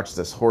come to watch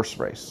this horse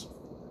race.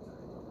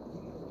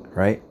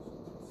 Right?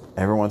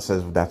 Everyone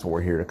says that's what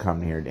we're here to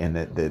come here, and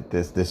that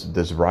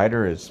this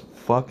rider is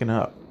fucking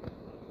up.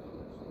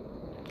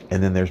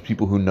 And then there's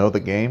people who know the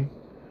game,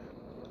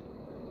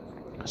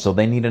 so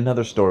they need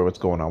another story. What's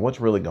going on? What's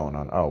really going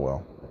on? Oh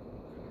well,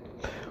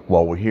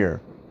 while we're here,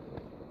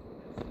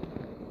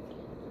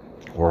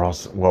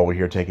 we're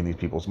here taking these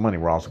people's money.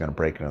 We're also going to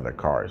break into their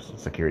cars. The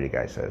security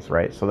guy says,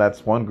 right? So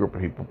that's one group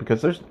of people,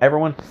 because there's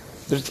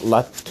a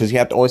lot, because you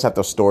have to always have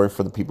the story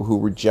for the people who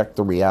reject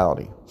the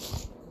reality.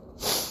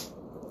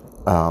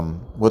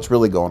 What's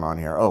really going on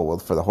here? Oh, well,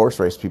 for the horse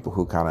race people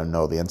who kind of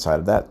know the inside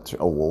of that,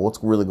 oh, well,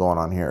 what's really going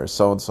on here is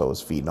so-and-so is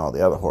feeding all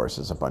the other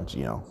horses a bunch,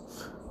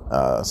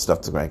 stuff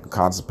that's going to get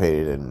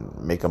constipated and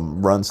make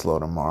them run slow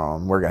tomorrow,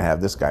 and we're going to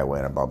have this guy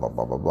win, and blah, blah,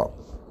 blah, blah, blah.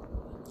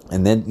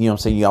 And then,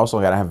 so you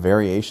also got to have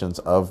variations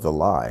of the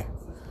lie,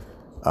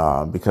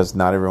 because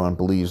not everyone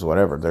believes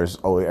whatever.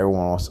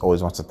 Everyone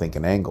always wants to think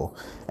an angle,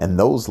 and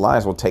those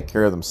lies will take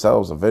care of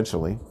themselves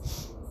eventually.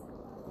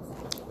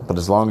 But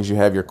as long as you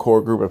have your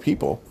core group of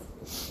people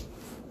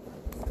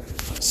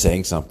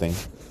saying something,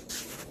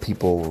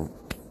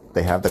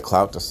 they have the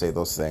clout to say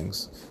those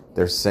things.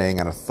 They're saying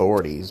an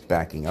authority is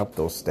backing up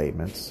those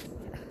statements,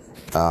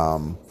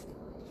 and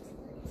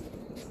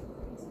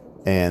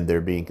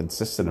they're being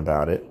consistent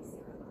about it.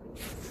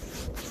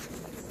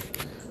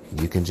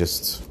 You can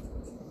just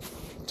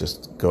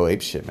go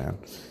apeshit, man.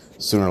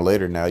 Sooner or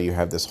later, now you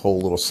have this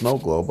whole little snow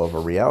globe of a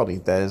reality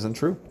that isn't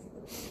true.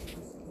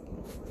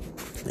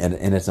 And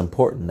it's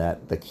important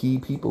that the key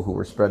people who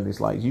are spreading these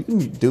lies, you can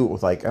do it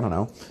with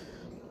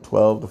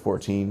 12 to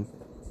 14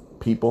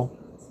 people.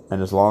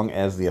 And as long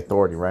as the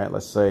authority, right?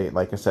 Let's say,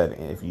 like I said,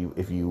 if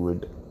you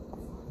would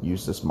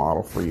use this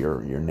model for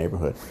your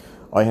neighborhood,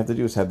 all you have to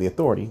do is have the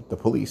authority, the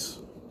police,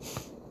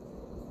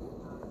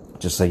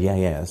 just say,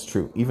 yeah, it's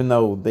true. Even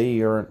though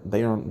they aren't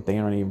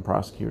even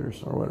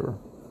prosecutors or whatever.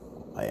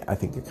 I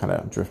think it kind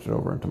of drifted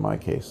over into my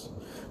case.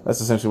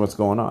 That's essentially what's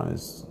going on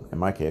is in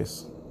my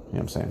case. You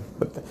know what I'm saying?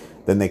 But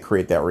then they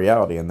create that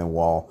reality, and then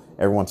while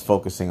everyone's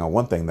focusing on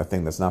one thing, the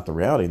thing that's not the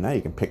reality, now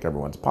you can pick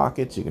everyone's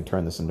pockets, you can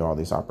turn this into all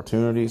these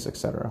opportunities,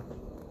 etc.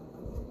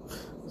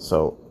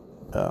 So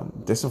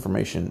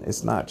disinformation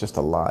is not just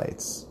a lie,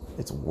 it's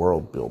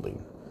world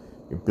building.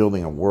 You're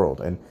building a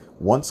world, and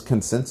once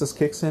consensus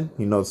kicks in,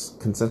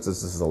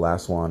 consensus is the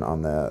last one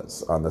on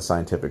the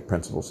scientific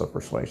principles of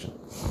persuasion.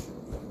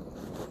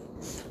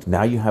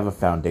 Now you have a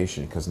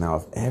foundation, because now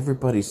if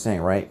everybody's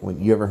saying, right,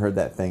 when you ever heard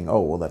that thing,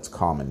 oh, well, that's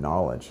common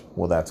knowledge.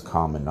 Well, that's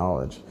common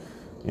knowledge. You know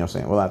what I'm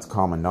saying? Well, that's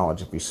common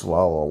knowledge. If you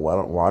swallow a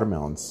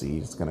watermelon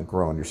seed, it's going to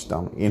grow in your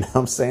stomach. You know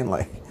what I'm saying?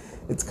 Like,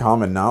 it's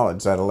common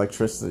knowledge that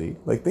electricity,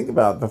 like, think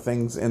about the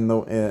things in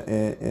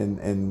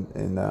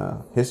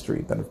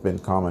history that have been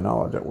common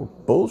knowledge that were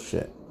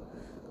bullshit.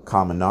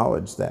 Common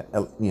knowledge that,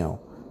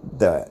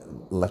 the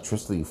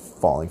electricity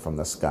falling from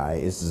the sky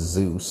is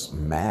Zeus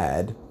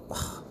mad.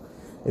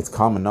 It's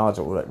common knowledge,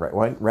 right?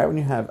 When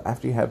you have,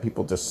 after you have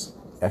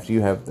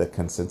the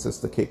consensus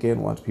to kick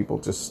in, once people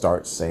just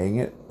start saying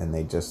it, and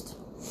they just,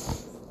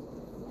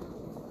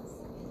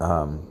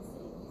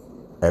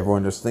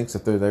 everyone just thinks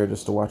that they're there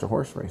just to watch a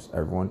horse race.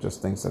 Everyone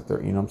just thinks that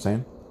they're, you know what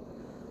I'm saying?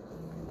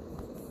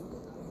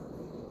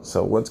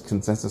 So once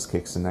consensus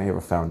kicks in, now you have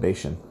a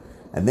foundation.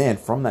 And then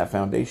from that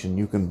foundation,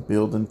 you can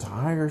build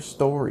entire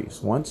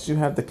stories. Once you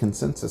have the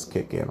consensus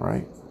kick in,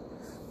 right?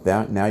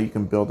 Now you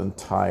can build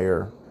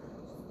entire,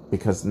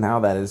 because now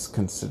that is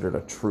considered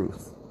a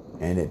truth,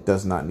 and it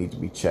does not need to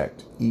be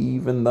checked,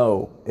 even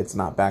though it's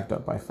not backed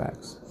up by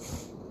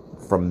facts.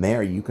 From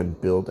there, you can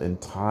build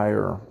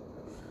entire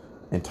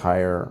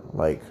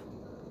like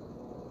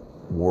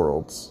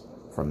worlds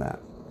from that.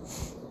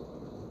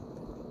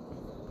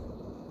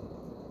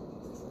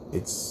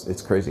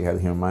 It's crazy how the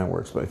human mind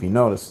works. But if you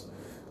notice,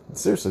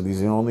 seriously,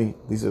 these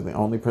are the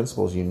only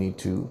principles you need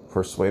to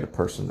persuade a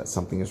person that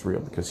something is real,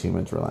 because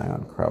humans rely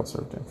on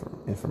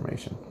crowd-sourced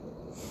information.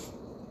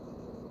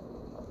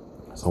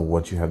 So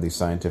once you have these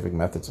scientific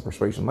methods of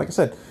persuasion, like I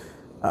said,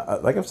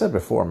 like I've said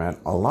before, man,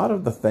 a lot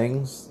of the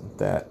things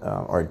that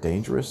are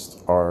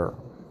dangerous are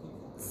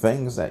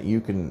things that you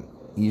can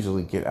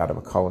easily get out of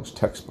a college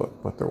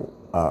textbook, but they're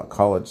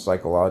college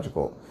psychology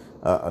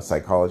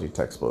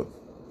textbook,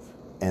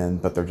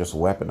 but they're just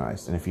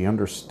weaponized. And if you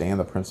understand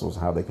the principles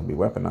of how they can be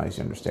weaponized,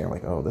 you understand,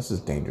 like, oh, this is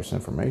dangerous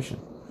information.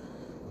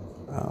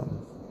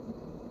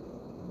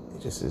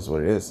 It just is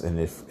what it is. And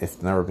if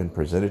it's never been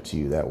presented to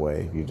you that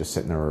way, if you're just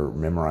sitting there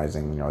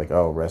memorizing, and you're like,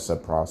 oh,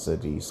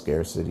 reciprocity,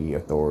 scarcity,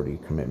 authority,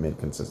 commitment,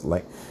 consistency,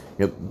 like,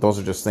 those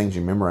are just things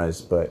you memorize.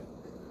 But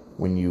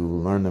when you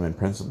learn them in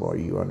principle, or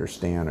you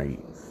understand, or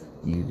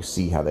you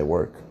see how they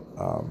work,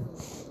 you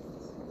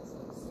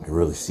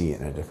really see it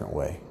in a different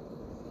way.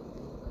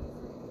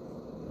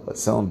 But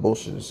selling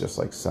bullshit is just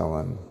like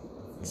selling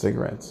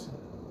cigarettes.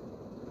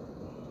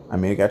 I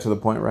mean, it got to the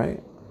point,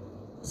 right?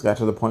 It's got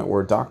to the point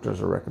where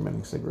doctors are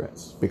recommending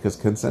cigarettes because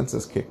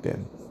consensus kicked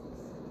in.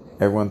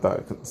 Everyone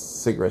thought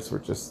cigarettes were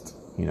just,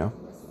 the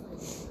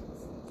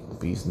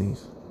bee's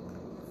knees.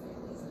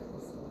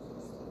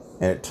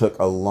 And it took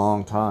a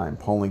long time,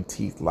 pulling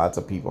teeth. Lots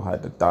of people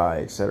had to die,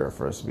 etc.,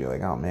 for us to be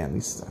like, oh man,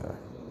 these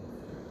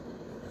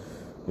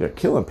they're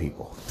killing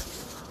people.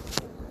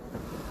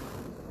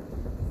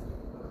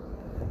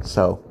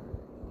 So,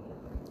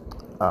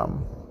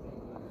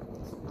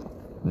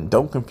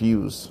 don't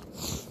confuse,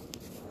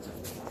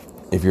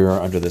 if you're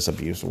under this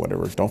abuse or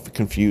whatever, don't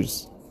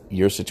confuse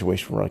your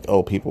situation where like,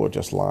 oh, people are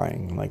just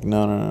lying. Like,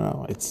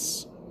 no.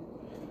 It's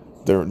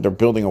they're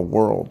building a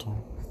world.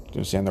 You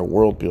understand? They're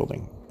world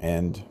building,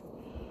 and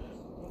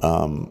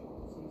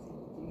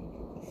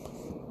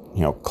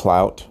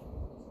clout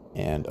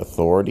and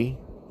authority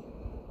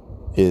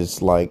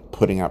is like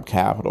putting up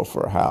capital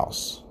for a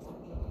house.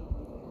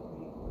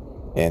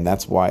 And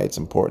that's why it's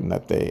important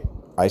that they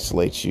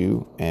isolate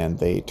you and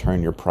they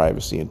turn your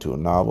privacy into a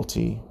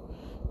novelty,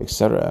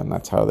 etc. And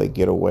that's how they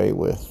get away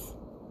with,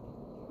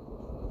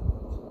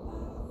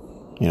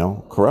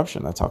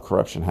 corruption. That's how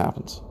corruption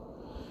happens,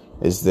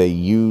 is they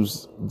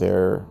use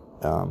their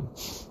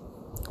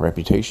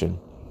reputation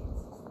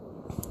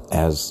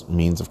as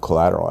means of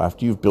collateral.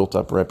 After you've built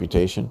up a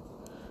reputation,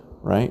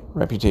 right?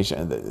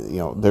 Reputation,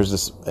 there's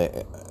this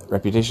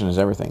reputation is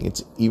everything.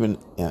 It's even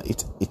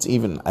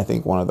I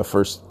think one of the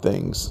first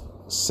things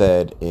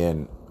said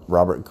in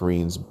Robert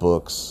Greene's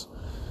books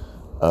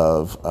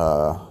of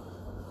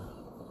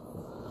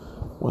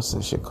what's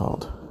this shit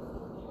called?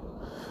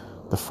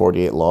 The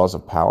 48 Laws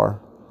of Power.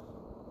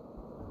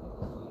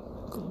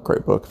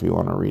 Great book if you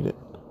want to read it.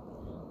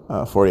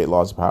 48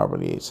 Laws of Power,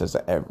 but he says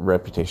that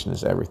reputation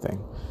is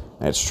everything.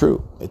 And it's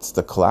true. It's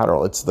the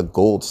collateral. It's the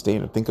gold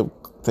standard. Think of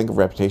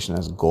reputation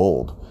as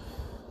gold.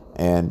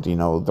 And,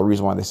 the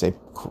reason why they say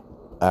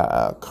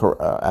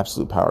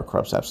absolute power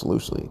corrupts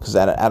absolutely, because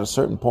at a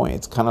certain point,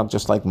 it's kind of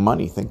just like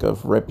money. Think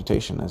of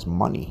reputation as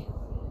money.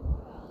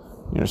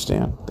 You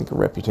understand? Think of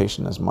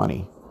reputation as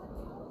money.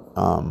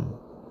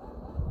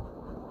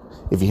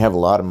 If you have a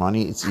lot of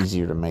money, it's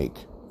easier to make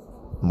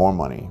more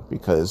money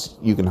because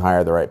you can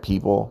hire the right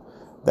people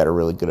that are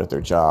really good at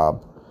their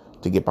job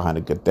to get behind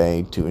a good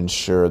thing, to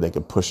ensure they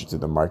could push it through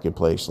the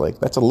marketplace. Like,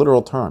 that's a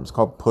literal term. It's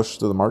called push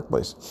through the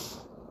marketplace.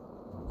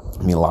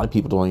 I mean, a lot of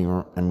people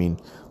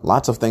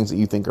lots of things that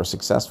you think are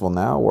successful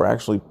now were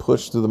actually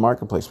pushed through the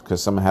marketplace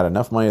because someone had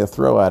enough money to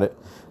throw at it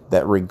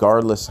that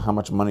regardless how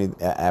much money,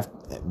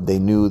 they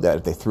knew that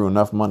if they threw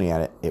enough money at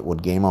it, it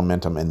would gain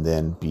momentum and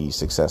then be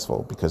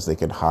successful because they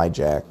could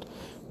hijack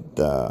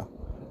the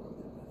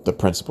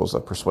principles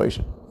of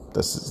persuasion.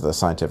 This is the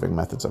scientific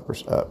methods of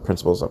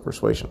principles of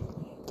persuasion.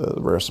 The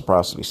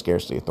reciprocity,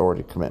 scarcity,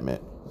 authority,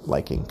 commitment,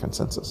 liking,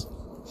 consensus.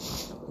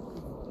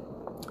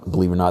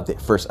 Believe it or not, the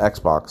first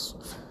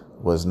Xbox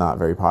was not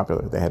very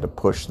popular. They had to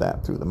push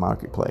that through the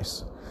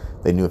marketplace.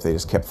 They knew if they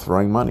just kept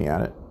throwing money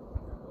at it,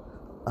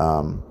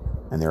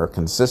 and they were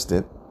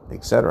consistent,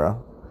 etc.,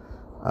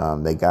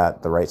 they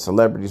got the right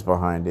celebrities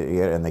behind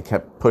it, and they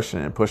kept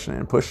pushing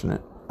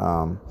it.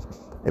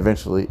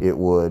 Eventually, it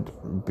would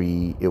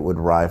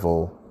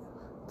rival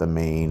the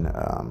main.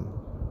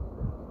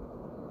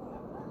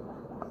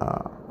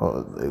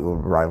 It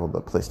would rival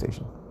the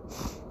PlayStation.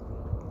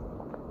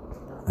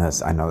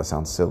 I know that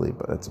sounds silly,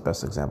 but that's the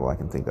best example I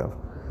can think of.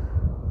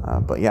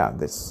 But yeah,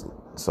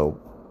 so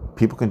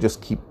people can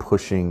just keep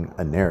pushing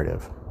a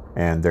narrative,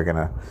 and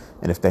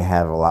and if they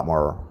have a lot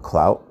more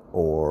clout,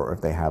 or if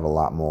they have a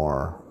lot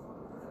more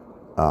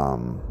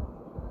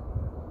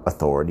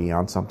authority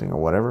on something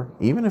or whatever,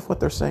 even if what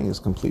they're saying is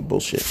complete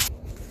bullshit,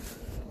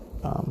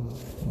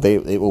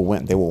 they will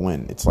win. They will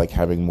win. It's like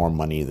having more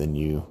money than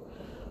you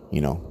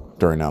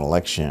during an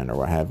election or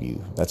what have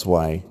you. That's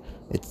why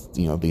it's,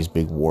 these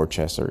big war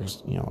chests are,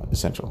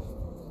 essential.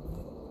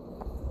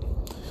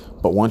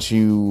 But once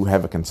you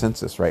have a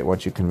consensus, right?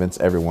 Once you convince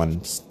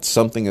everyone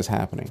something is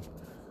happening,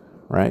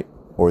 right?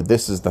 Or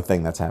this is the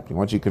thing that's happening.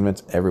 Once you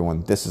convince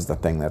everyone this is the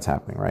thing that's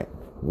happening, right?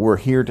 We're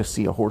here to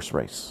see a horse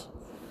race.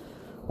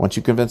 Once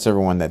you convince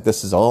everyone that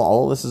this is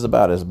all this is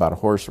about a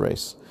horse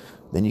race,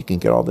 then you can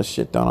get all this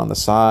shit done on the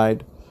side.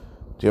 Do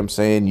you know what I'm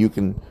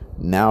saying?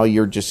 Now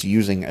you're just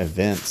using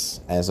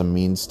events as a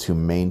means to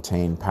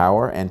maintain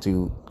power and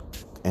to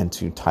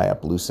tie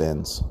up loose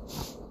ends.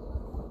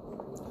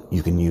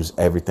 You can use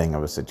everything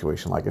of a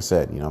situation. Like I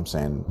said,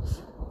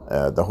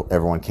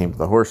 everyone came to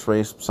the horse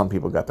race. Some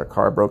people got their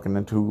car broken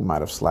into. We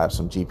might have slapped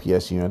some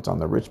GPS units on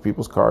the rich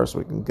people's cars so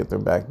we can get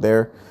them back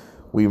there.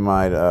 We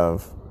might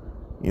have,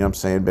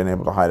 been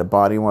able to hide a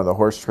body in one of the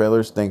horse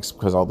trailers. Thanks,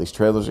 because all these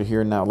trailers are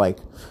here now.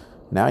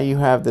 Now you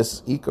have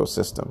this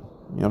ecosystem.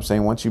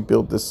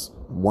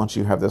 Once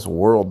you have this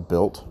world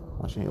built,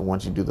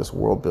 once you do this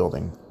world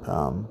building,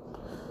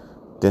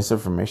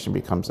 disinformation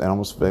becomes, it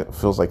almost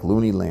feels like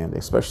loony land,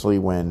 especially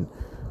when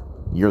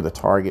you're the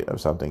target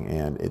of something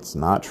and it's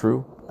not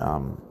true.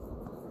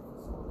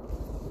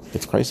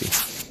 It's crazy.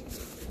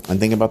 And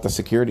think about the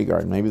security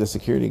guard. Maybe the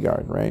security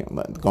guard, right?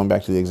 Going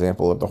back to the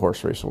example of the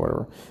horse race or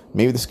whatever.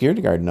 Maybe the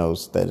security guard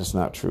knows that it's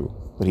not true,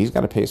 but he's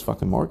got to pay his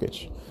fucking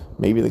mortgage.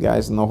 Maybe the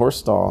guys in the horse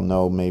stall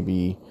know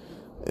maybe,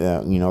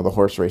 the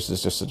horse race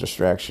is just a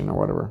distraction or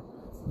whatever.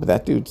 But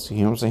that dude's,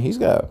 he's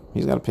got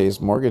to pay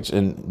his mortgage,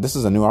 and this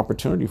is a new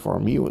opportunity for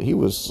him. He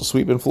was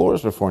sweeping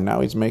floors before.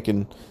 Now he's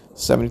making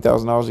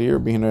 $70,000 a year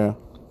being a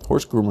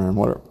horse groomer and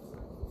whatever.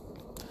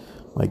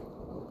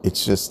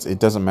 It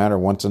doesn't matter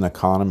once an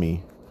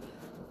economy,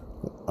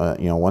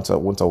 once a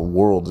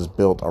world is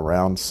built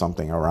around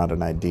something, around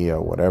an idea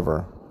or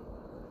whatever.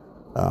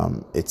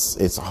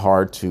 It's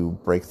hard to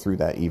break through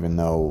that, even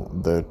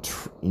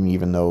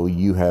though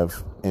you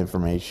have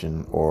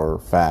information or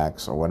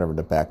facts or whatever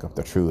to back up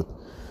the truth.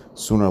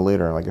 Sooner or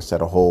later, like I said,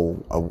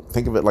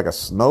 think of it like a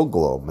snow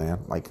globe, man.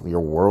 Like your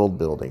world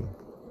building.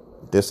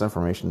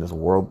 Disinformation is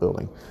world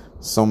building.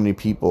 So many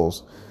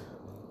peoples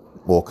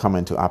will come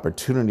into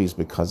opportunities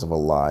because of a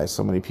lie.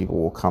 So many people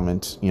will come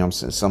into,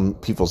 some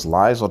people's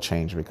lives will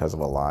change because of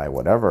a lie,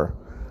 whatever.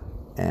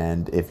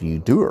 And if you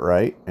do it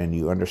right and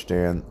you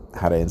understand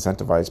how to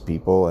incentivize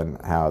people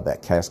and how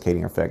that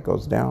cascading effect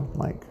goes down,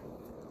 like,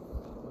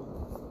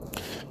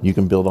 you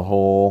can build a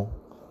whole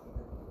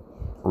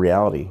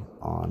reality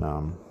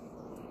on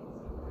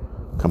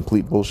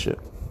complete bullshit.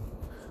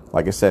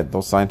 Like I said,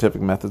 those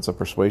scientific methods of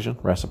persuasion,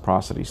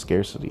 reciprocity,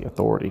 scarcity,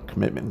 authority,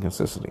 commitment,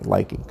 consistency,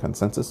 liking,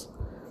 consensus,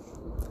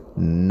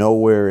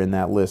 nowhere in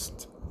that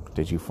list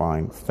did you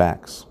find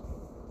facts.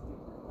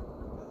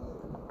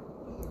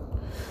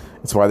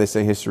 It's why they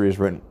say history is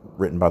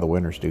written by the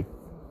winners, dude.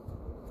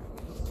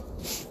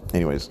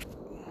 Anyways,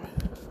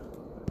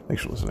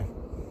 thanks for listening.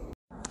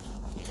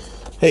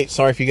 Hey,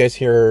 sorry if you guys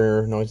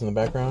hear noise in the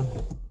background.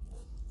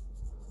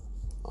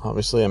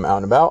 Obviously, I'm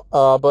out and about.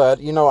 But,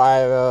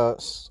 a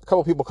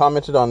couple people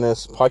commented on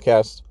this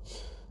podcast.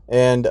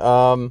 And,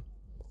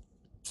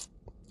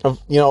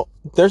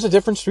 there's a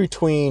difference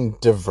between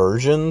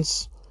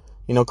diversions,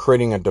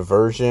 creating a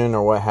diversion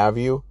or what have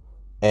you,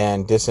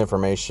 and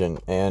disinformation.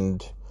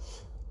 And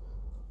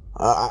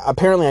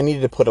apparently I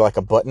needed to put like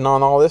a button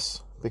on all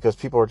this, because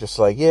people are just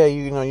like, yeah,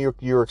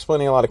 you're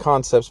explaining a lot of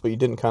concepts, but you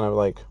didn't kind of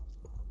like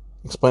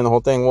explain the whole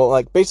thing. Well,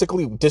 like,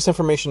 basically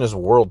disinformation is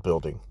world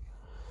building.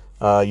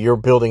 You're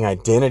building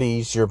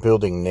identities, you're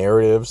building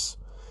narratives.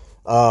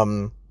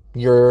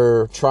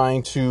 You're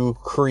trying to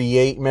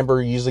create, remember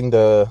using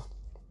the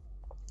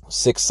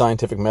 6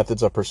 scientific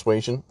methods of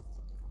persuasion.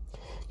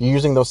 You're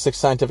using those 6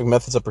 scientific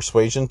methods of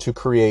persuasion to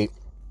create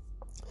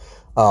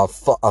a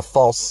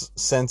false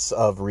sense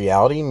of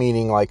reality,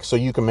 meaning like, so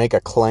you can make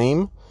a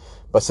claim,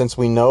 but since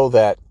we know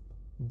that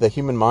the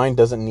human mind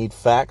doesn't need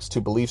facts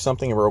to believe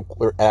something,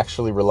 it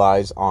actually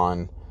relies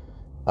on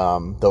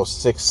those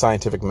 6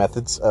 scientific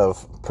methods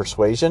of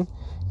persuasion.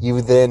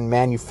 You then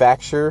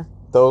manufacture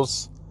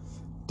those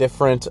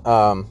different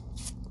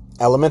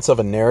elements of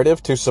a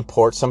narrative to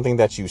support something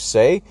that you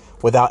say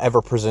without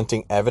ever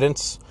presenting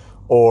evidence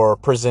or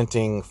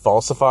presenting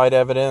falsified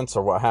evidence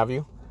or what have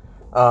you.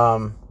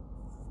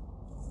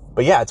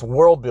 But yeah, it's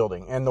world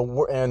building, and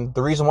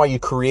the reason why you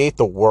create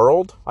the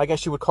world, I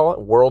guess you would call it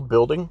world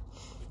building.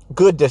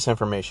 Good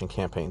disinformation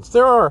campaigns.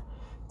 There are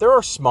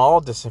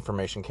small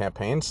disinformation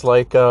campaigns,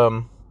 like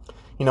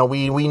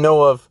we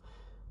know of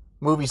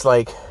movies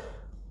like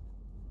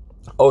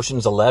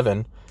Ocean's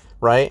 11,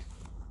 right?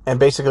 And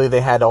basically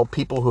they had all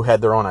people who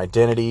had their own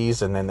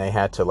identities, and then they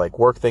had to like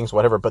work things,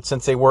 whatever. But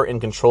since they were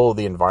in control of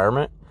the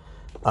environment,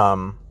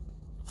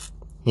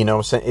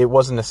 it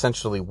wasn't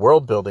essentially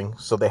world building,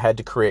 so they had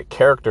to create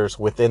characters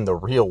within the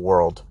real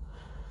world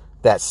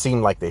that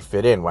seemed like they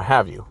fit in, what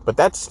have you. But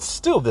that's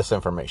still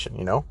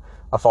disinformation,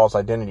 a false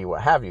identity,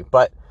 what have you.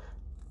 But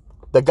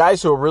the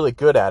guys who are really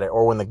good at it,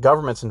 or when the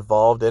government's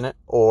involved in it,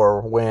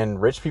 or when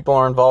rich people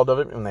are involved in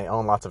it and they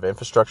own lots of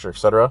infrastructure,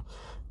 etc.,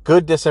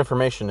 good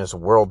disinformation is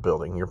world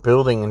building. You're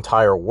building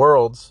entire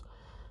worlds.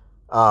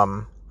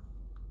 I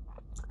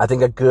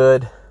think a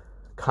good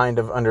kind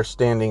of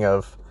understanding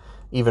of,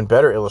 even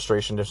better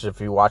illustration is if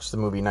you watch the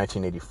movie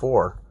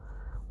 1984,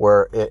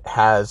 where it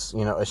has,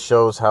 it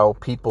shows how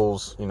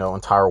people's,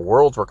 entire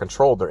worlds were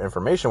controlled. Their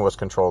information was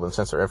controlled. And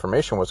since their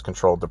information was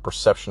controlled, the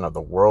perception of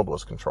the world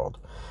was controlled.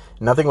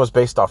 Nothing was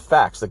based off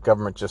facts. The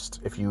government just,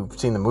 if you've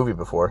seen the movie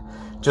before,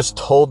 just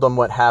told them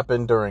what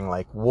happened during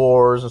like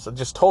wars and stuff,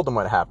 just told them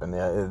what happened.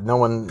 No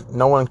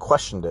one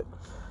questioned it.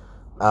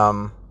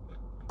 And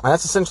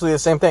that's essentially the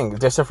same thing.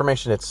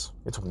 Disinformation,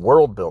 it's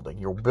world building.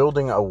 You're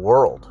building a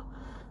world.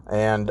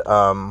 And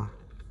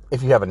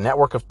if you have a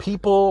network of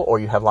people, or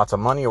you have lots of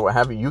money or what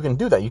have you, you can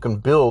do that. You can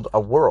build a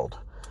world.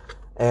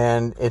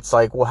 And it's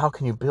like, well, how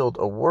can you build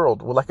a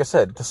world? Well, like I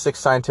said, the 6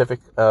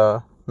 scientific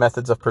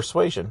methods of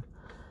persuasion.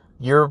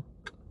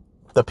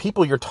 The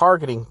people you're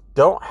targeting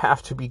don't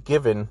have to be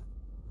given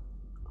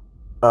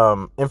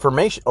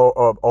information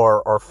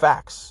or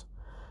facts.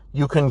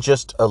 You can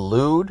just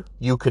allude,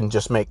 you can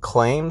just make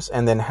claims,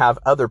 and then have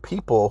other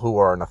people who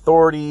are an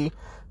authority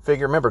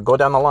figure. Remember, go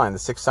down the line, the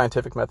 6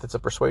 scientific methods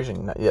of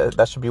persuasion. Yeah,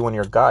 that should be one of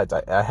your guides.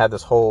 I had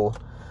this whole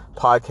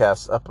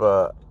podcast up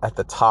at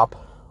the top,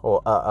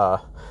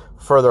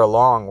 further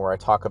along, where I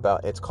talk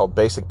about, it's called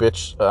Basic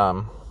Bitch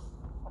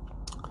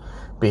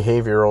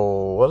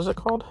Behavioral, what is it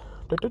called?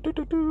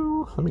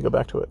 Let me go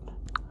back to it.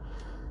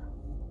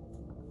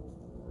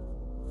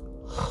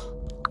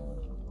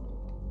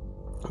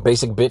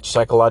 Basic Bitch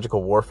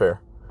Psychological Warfare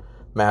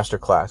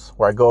Masterclass,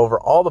 where I go over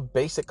all the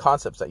basic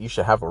concepts that you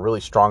should have a really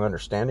strong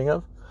understanding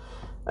of.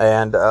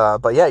 And,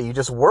 but yeah, you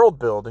just world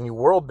build, and you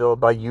world build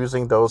by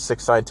using those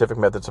 6 scientific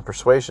methods of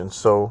persuasion.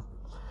 So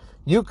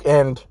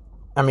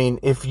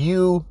if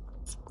you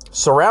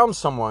surround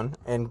someone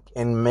and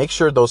make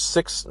sure those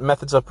 6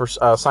 methods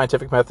of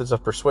scientific methods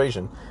of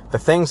persuasion, the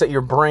things that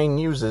your brain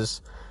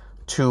uses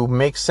to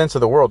make sense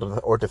of the world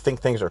or to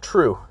think things are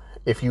true,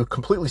 if you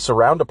completely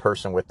surround a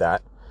person with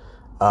that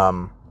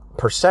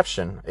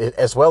perception,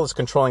 as well as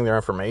controlling their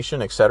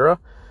information, etc.,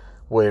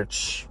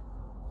 which,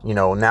 you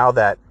know, now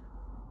that,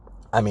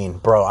 I mean,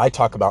 bro, I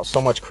talk about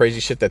so much crazy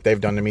shit that they've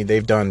done to me.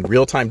 They've done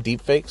real-time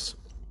deepfakes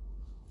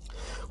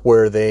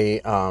where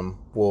they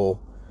will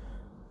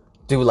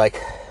do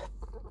like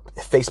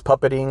face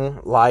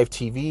puppeting, live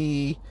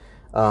TV.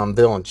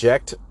 They'll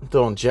inject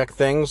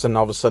things, and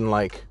all of a sudden,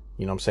 like,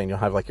 you know what I'm saying, you'll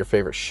have like your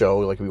favorite show,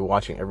 like you'll be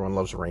watching Everyone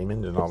Loves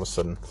Raymond, and all of a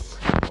sudden,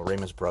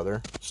 Raymond's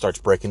brother starts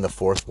breaking the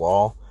fourth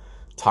wall,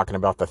 talking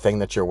about the thing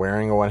that you're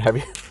wearing or what have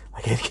you.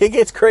 Like, it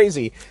gets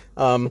crazy.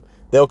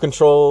 They'll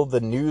control the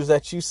news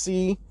that you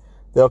see.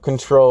 They'll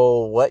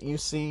control what you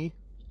see.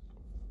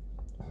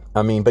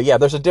 I mean, but yeah,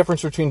 there's a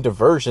difference between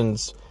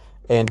diversions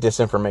and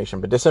disinformation.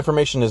 But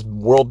disinformation is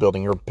world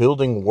building. You're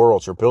building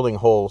worlds. You're building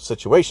whole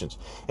situations.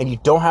 And you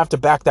don't have to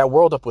back that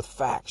world up with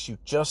facts. You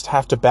just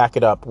have to back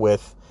it up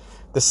with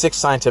the 6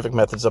 scientific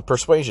methods of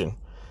persuasion.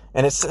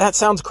 And that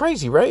sounds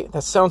crazy, right?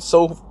 That sounds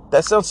so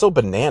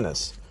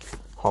bananas.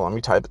 Hold on, let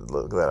me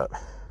look that up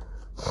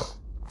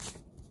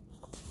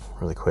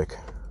really quick.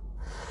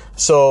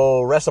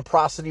 So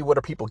reciprocity, what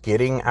are people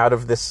getting out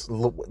of this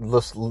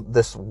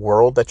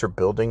world that you're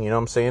building? You know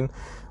what I'm saying?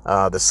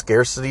 The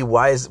scarcity,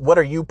 what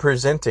are you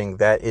presenting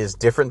that is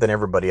different than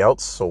everybody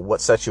else? So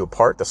what sets you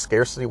apart? The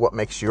scarcity, what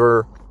makes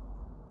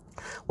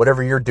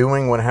whatever you're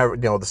doing, whatever,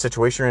 you know, the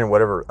situation you're in,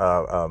 whatever,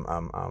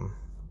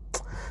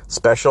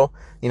 special,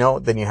 you know.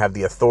 Then you have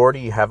the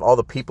authority. You have all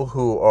the people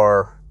who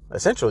are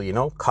essentially, you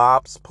know,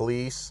 cops,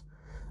 police,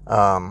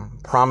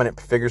 prominent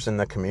figures in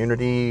the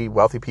community,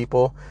 wealthy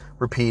people,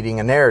 repeating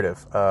a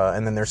narrative.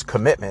 And then there's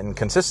commitment and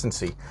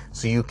consistency.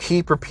 So you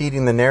keep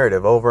repeating the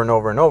narrative over and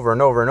over and over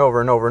and over and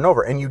over and over and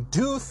over. And you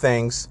do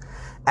things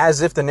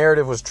as if the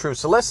narrative was true.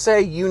 So let's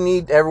say you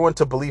need everyone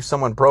to believe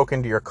someone broke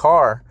into your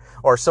car,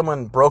 or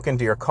someone broke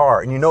into your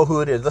car, and you know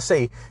who it is. Let's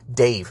say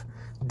Dave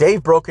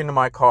broke into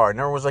my car, and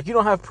everyone's like, you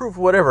don't have proof,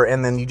 whatever.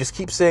 And then you just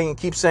keep saying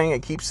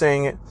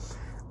it.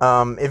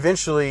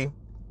 Eventually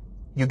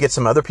you get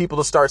some other people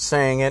to start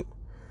saying it.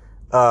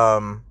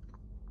 You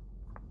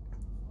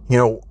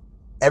know,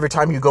 every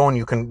time you go and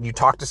you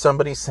talk to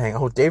somebody saying,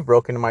 oh, Dave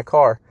broke into my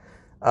car.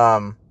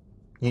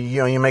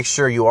 You make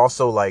sure you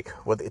also, like,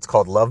 what it's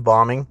called, love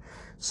bombing.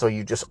 So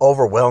you just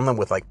overwhelm them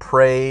with like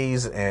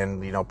praise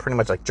and, you know, pretty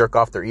much like jerk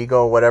off their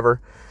ego or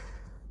whatever.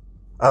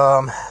 Do you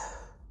know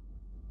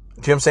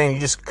what I'm saying?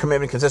 You just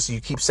commitment, consistency. You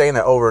keep saying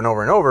that over and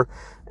over and over.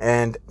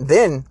 And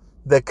then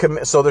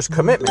so there's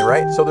commitment,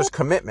 right? So there's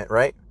commitment,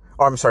 right?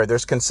 Or I'm sorry,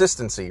 there's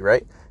consistency,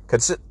 right?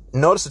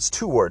 Notice it's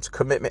 2 words,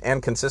 commitment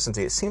and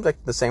consistency. It seems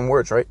like the same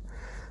words, right?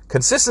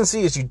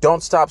 Consistency is you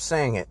don't stop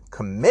saying it.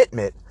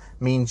 Commitment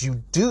means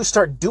you do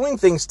start doing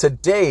things to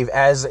Dave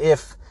as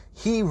if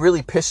he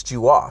really pissed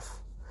you off.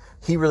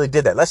 He really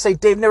did that. Let's say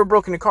Dave never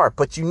broke into your car,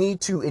 but you need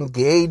to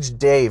engage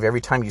Dave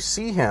every time you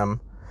see him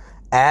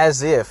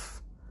as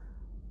if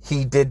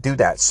he did do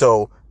that.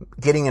 So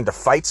getting into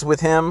fights with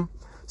him,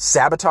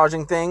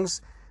 sabotaging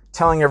things,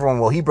 telling everyone,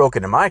 well, he broke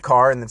into my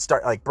car, and then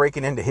start like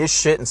breaking into his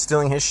shit and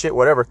stealing his shit,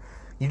 whatever.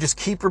 You just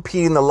keep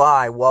repeating the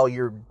lie while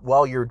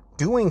you're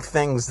doing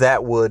things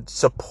that would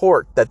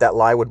support that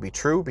lie would be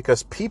true,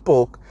 because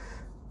people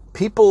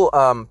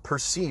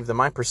perceive, the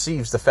mind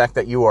perceives the fact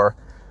that you are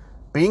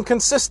being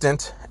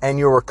consistent and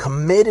you're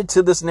committed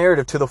to this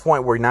narrative to the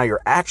point where now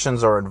your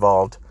actions are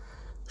involved,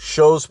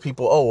 shows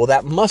people, oh, well,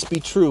 that must be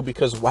true,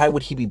 because why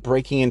would he be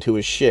breaking into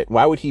his shit?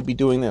 Why would he be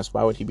doing this?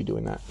 Why would he be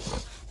doing that?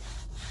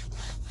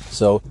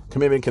 So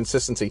commitment,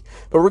 consistency.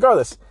 But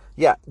regardless,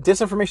 yeah,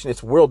 disinformation,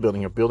 it's world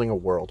building. You're building a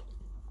world.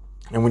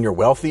 And when you're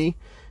wealthy,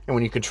 and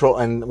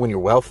when you're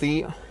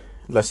wealthy,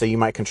 let's say you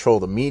might control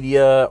the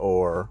media,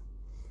 or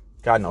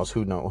God knows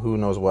who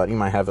knows what. You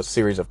might have a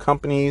series of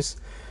companies,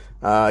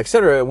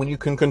 etc. When you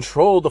can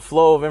control the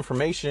flow of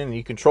information,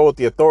 you control what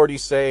the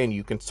authorities say, and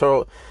you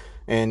control,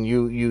 and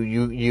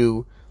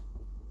you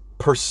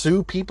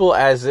pursue people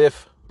as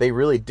if they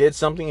really did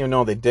something, even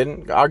though they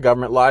didn't. Our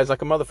government lies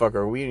like a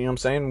motherfucker. You know what I'm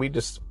saying?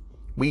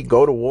 We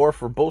go to war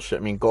for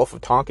bullshit. I mean, Gulf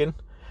of Tonkin,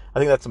 I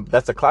think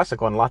that's a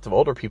classic one. Lots of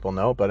older people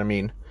know, but I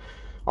mean,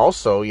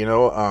 also,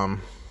 the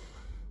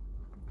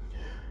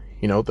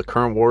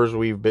current wars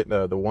we've been,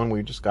 the one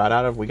we just got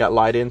out of, we got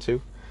lied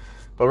into.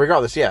 But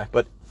regardless, yeah.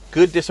 But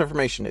good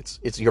disinformation,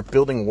 it's you're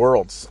building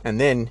worlds, and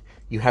then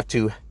you have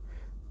to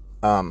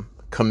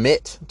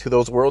commit to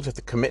those worlds. You have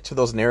to commit to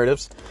those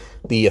narratives.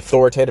 The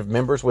authoritative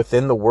members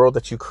within the world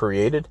that you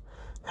created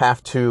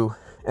have to,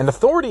 and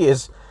authority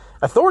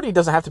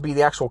doesn't have to be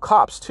the actual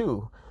cops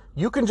too.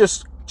 You can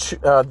just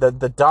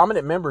the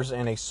dominant members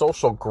in a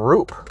social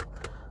group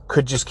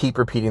could just keep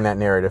repeating that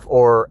narrative,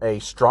 or a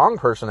strong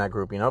person in that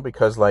group,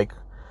 because like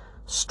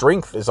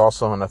strength is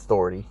also an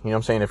authority. You know what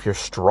I'm saying? If you're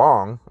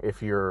strong,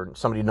 if you're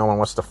somebody no one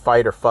wants to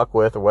fight or fuck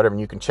with or whatever,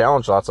 and you can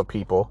challenge lots of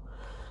people,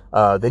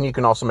 Then you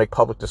can also make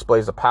public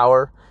displays of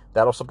power.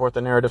 That'll support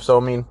the narrative. So,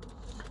 I mean,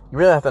 you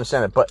really have to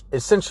understand it. But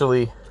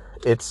essentially,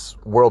 it's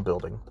world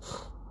building.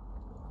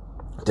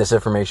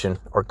 Disinformation,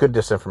 or good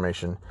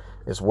disinformation,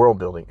 is world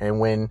building. And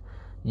when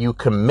you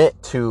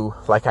commit to,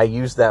 like I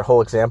used that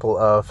whole example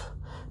of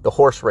the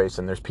horse race,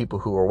 and there's people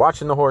who are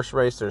watching the horse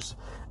race, there's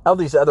all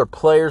these other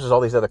players, there's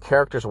all these other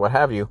characters, or what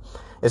have you.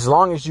 As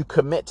long as you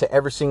commit to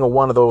every single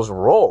one of those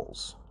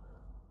roles,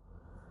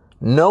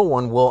 no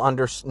one will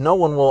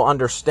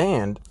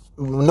understand.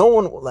 No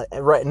one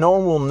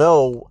will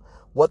know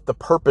what the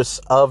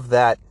purpose of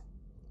that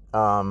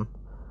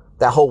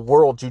that whole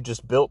world you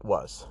just built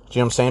was. Do you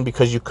know what I'm saying?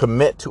 Because you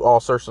commit to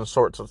all sorts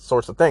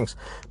of things.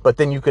 But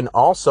then you can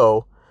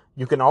also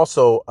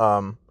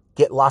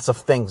get lots of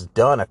things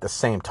done at the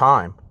same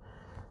time.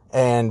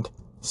 And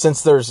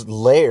since there's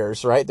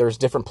layers, right? There's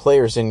different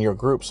players in your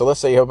group. So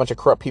let's say you have a bunch of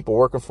corrupt people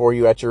working for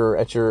you at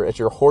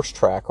your horse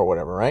track or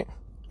whatever, right?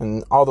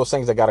 And all those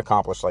things that got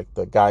accomplished, like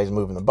the guys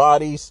moving the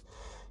bodies,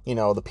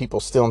 the people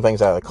stealing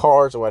things out of the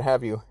cars or what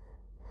have you.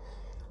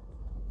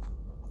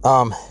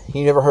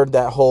 You never heard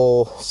that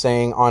whole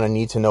saying, on a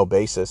need-to-know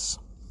basis?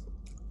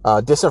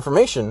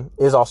 Disinformation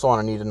is also on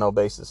a need-to-know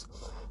basis.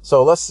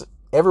 So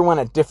everyone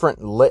at different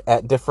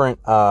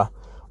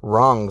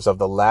rungs of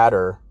the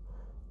ladder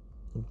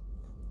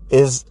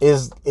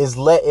is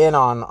let in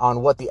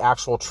on what the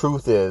actual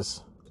truth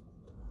is,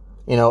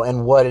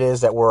 and what it is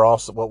that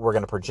what we're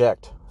going to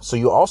project. So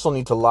you also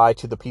need to lie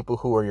to the people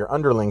who are your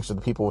underlings, or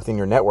the people within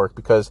your network,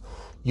 because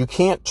you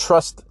can't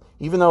trust.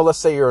 Even though, let's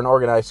say you're in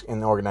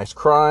organized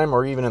crime,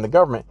 or even in the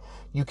government,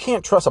 you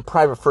can't trust a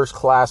private first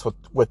class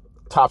with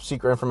top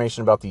secret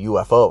information about the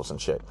UFOs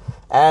and shit.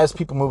 As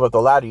people move up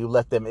the ladder, you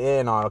let them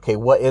in on, okay,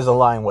 what is a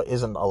lie and what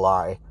isn't a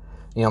lie.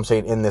 You know what I'm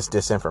saying? In this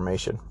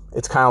disinformation.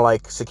 It's kind of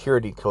like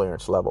security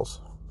clearance levels.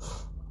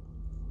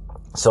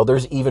 So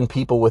there's even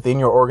people within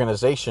your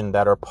organization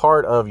that are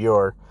part of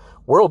your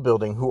world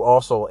building who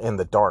also in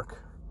the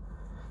dark.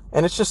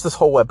 And it's just this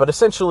whole web. But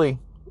essentially,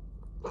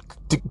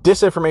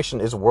 disinformation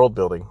is world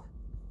building.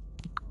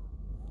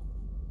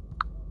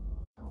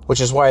 Which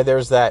is why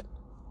there's that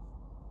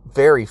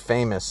very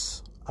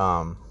famous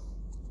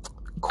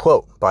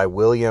quote by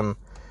William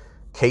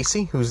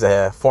Casey, who's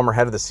the former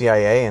head of the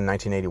CIA in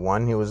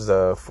 1981. He was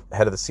the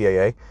head of the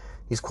CIA.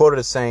 He's quoted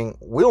as saying,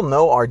 "We'll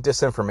know our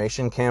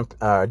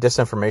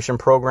disinformation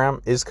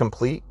program is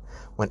complete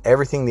when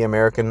everything the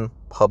American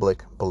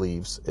public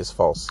believes is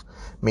false."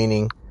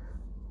 Meaning,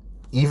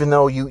 even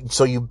though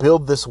you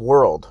build this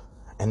world,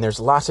 and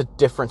there's lots of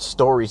different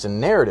stories and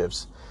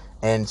narratives,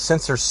 and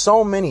since there's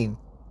so many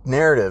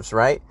narratives,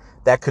 right,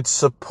 that could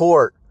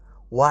support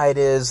why it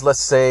is, let's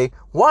say,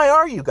 why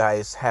are you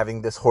guys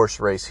having this horse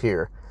race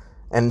here?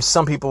 And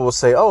some people will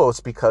say, oh,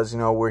 it's because,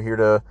 we're here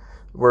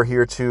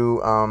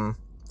to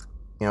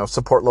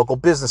support local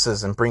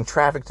businesses and bring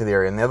traffic to the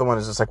area. And the other one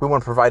is just like, we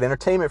want to provide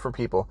entertainment for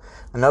people.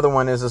 Another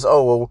one is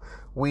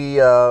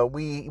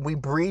we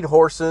breed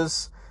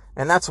horses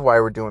and that's why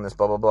we're doing this,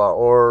 blah, blah, blah.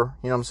 Or,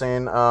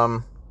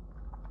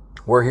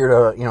 we're here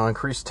to,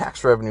 increase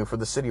tax revenue for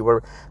the city,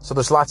 whatever. So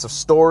there's lots of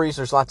stories,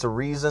 there's lots of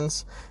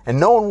reasons, and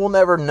no one will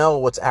never know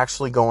what's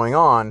actually going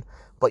on,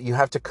 but you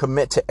have to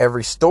commit to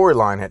every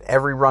storyline at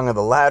every rung of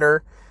the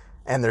ladder,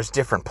 and there's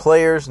different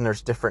players, and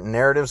there's different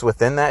narratives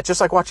within that.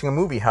 Just like watching a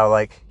movie, how,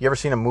 you ever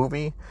seen a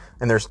movie,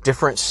 and there's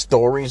different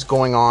stories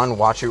going on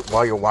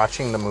while you're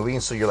watching the movie,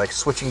 and so you're,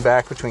 switching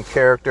back between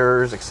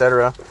characters,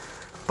 etc.,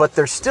 but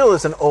there still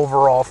is an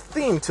overall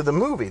theme to the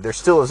movie. There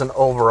still is an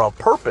overall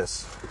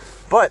purpose.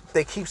 But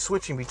they keep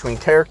switching between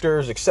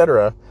characters,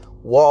 etc.,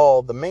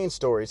 while the main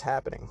story is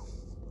happening.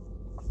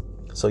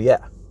 So yeah,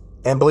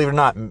 and believe it or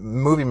not,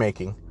 movie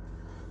making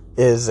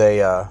is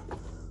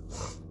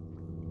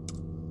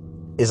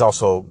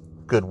also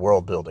good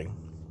world building.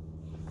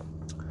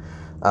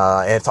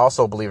 And it's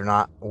also, believe it or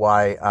not,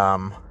 why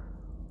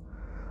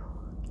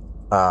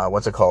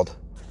what's it called?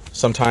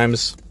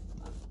 Sometimes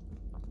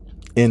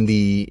in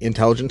the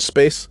intelligence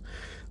space,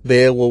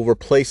 they will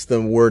replace the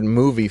word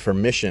movie for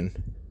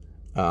mission.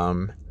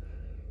 Quite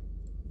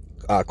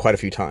a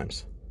few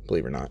times,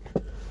 believe it or not.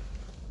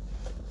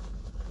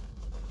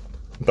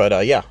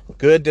 But yeah,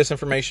 good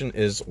disinformation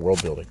is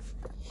world building.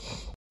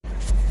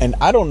 And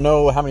I don't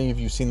know how many of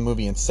you have seen the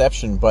movie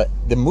Inception, but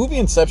the movie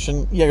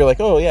Inception, yeah, you're like,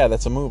 oh yeah,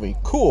 that's a movie,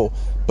 cool.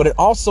 But it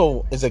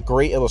also is a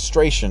great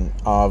illustration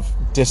of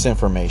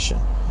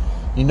disinformation.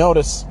 You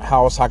notice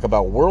how I was talking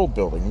about world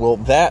building. Well,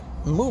 that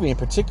movie in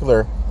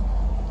particular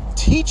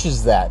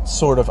teaches that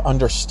sort of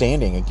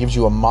understanding. It gives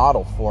you a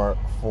model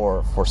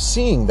for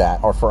seeing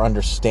that, or for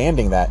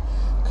understanding that.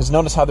 Because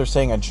notice how they're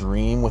saying a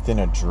dream within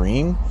a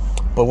dream.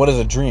 But what is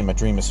a dream? A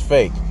dream is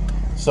fake.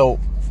 So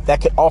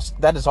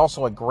that is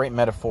also a great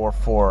metaphor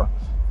for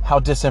how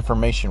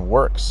disinformation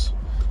works.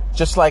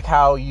 Just like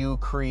how you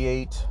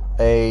create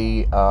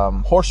a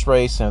horse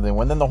race, and then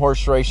within the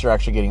horse race you're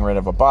actually getting rid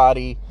of a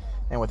body,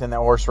 and within that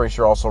horse race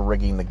you're also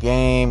rigging the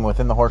game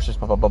within the horse race,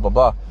 blah blah blah blah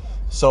blah.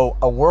 So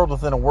a world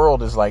within a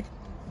world is like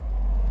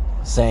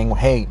saying,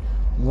 hey,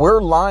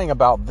 we're lying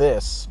about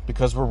this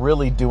because we're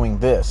really doing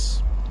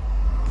this.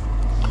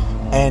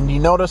 And you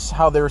notice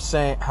how they're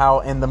saying,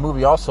 how in the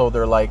movie also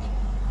they're like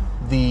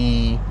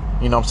the,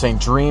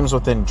 dreams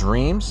within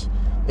dreams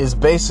is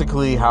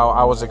basically how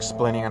I was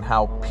explaining on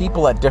how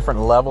people at different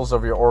levels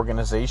of your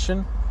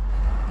organization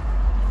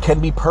can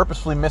be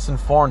purposefully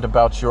misinformed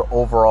about your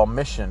overall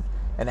mission.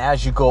 And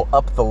as you go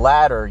up the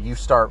ladder, you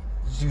start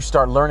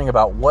learning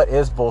about what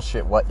is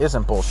bullshit, what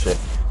isn't bullshit.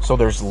 So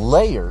there's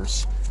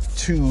layers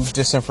to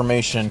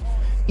disinformation,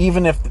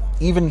 even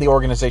the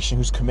organization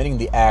who's committing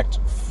the act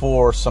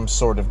for some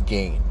sort of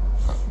gain.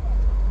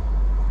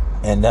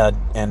 And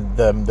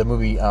the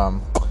movie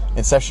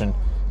Inception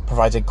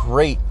provides a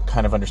great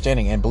kind of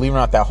understanding. And believe it or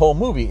not, that whole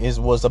movie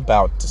was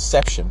about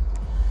deception.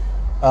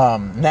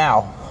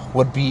 Now,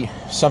 would be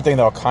something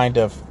that'll kind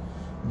of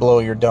blow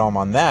your dome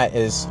on that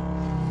is,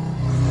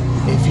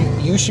 if you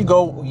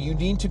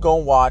need to go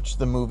watch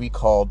the movie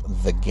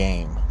called The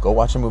Game. Go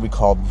watch a movie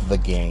called The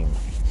Game.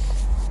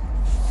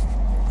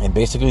 And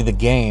basically The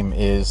Game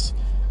is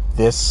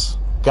this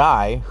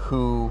guy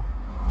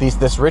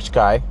this rich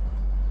guy,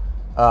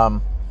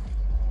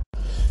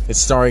 it's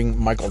starring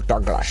Michael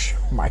Douglas.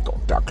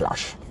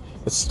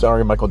 It's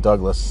starring Michael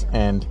Douglas,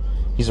 and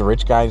he's a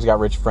rich guy. He's got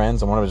rich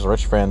friends, and one of his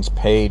rich friends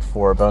paid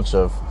for a bunch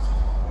of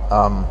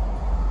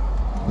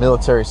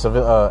military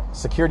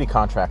security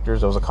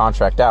contractors. There was a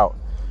contract out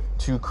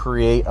to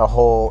create a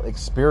whole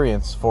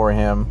experience for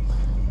him,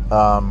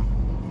 to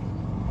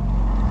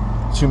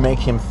make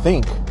him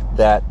think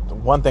that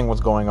one thing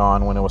was going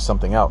on when it was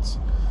something else.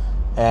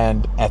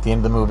 And at the end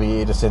of the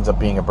movie, it just ends up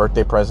being a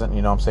birthday present,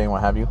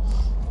 what have you.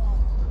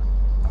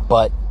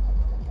 But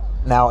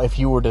now, if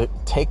you were to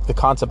take the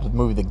concept of the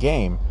movie The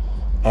Game,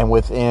 and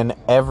within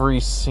every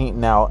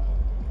single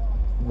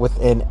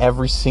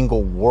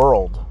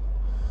world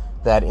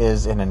that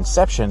is in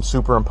Inception,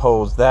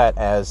 superimpose that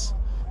as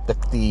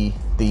the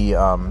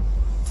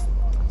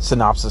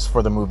synopsis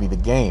for the movie The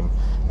Game,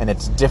 and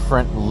it's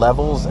different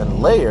levels and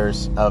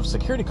layers of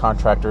security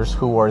contractors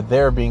who are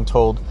there being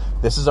told,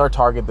 this is our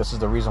target, this is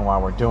the reason why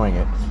we're doing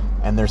it.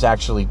 And there's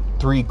actually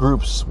 3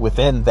 groups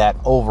within that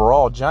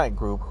overall giant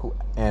group,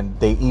 and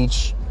they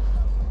each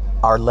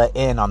are let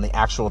in on the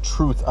actual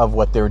truth of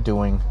what they're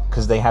doing,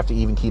 because they have to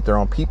even keep their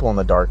own people in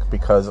the dark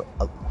because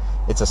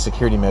it's a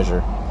security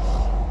measure.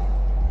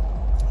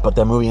 But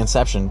that movie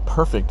Inception,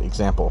 perfect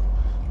example.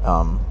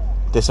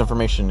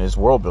 Disinformation is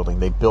world building.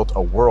 They built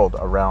a world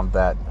around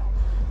that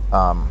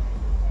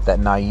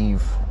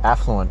naive,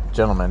 affluent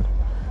gentleman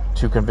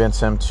to convince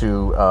him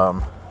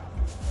to,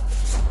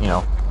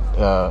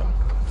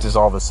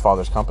 dissolve his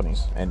father's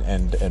companies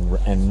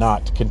and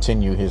not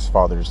continue his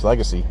father's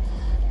legacy.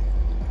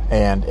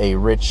 And a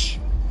rich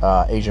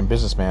Asian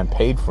businessman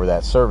paid for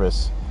that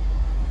service.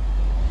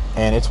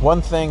 And it's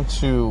one thing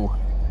to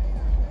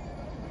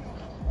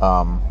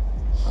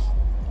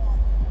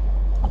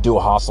do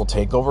a hostile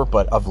takeover,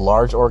 but of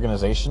large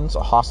organizations,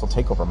 a hostile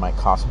takeover might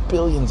cost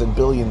billions and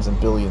billions and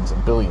billions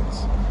and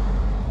billions.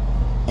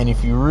 And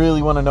if you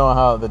really want to know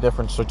how the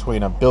difference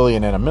between a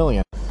billion and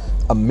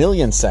a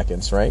million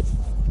seconds, right?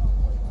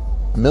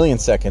 A million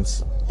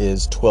seconds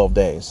is 12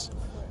 days,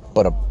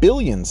 but a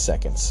billion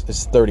seconds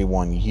is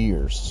 31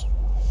 years.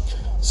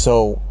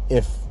 So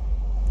if,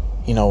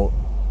 the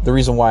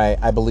reason why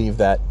I believe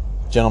that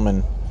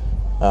gentleman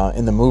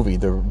in the movie,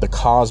 the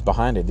cause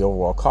behind it, the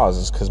overall cause,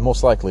 is because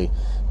most likely,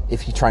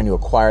 if he's trying to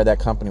acquire that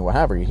company,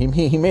 whatever,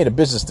 he made a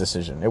business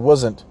decision. It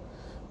wasn't,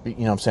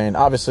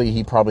 obviously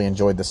he probably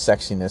enjoyed the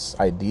sexiness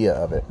idea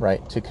of it,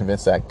 right? To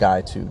convince that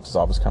guy to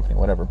dissolve his company,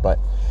 whatever. But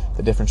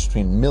the difference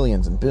between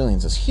millions and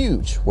billions is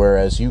huge.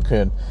 Whereas you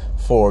could,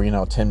 for,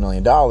 $10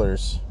 million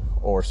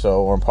or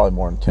so, or probably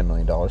more than $10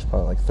 million,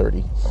 probably like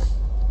 30.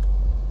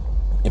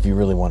 If you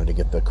really wanted to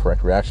get the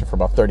correct reaction, for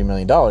about $30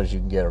 million, you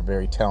can get a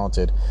very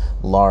talented,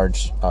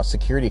 large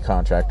security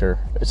contractor,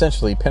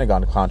 essentially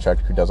Pentagon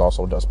contractor, who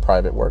also does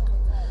private work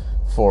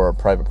for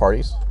private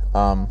parties,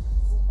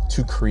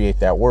 to create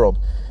that world.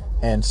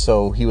 And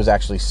so he was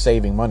actually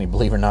saving money.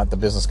 Believe it or not, the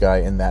business guy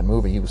in that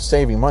movie, he was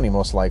saving money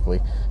most likely,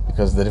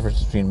 because the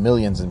difference between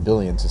millions and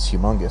billions is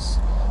humongous.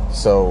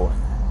 So,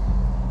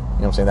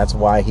 that's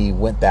why he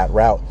went that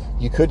route.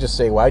 You could just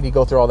say, why did he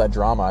go through all that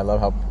drama? I love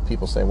how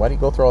people say, why did he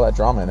go through all that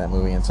drama in that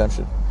movie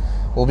Inception?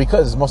 Well,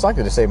 because it's most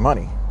likely to save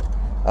money.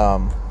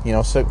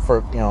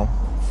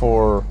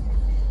 For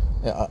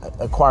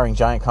acquiring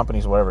giant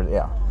companies, whatever,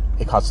 yeah,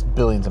 it costs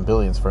billions and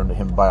billions for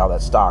him to buy all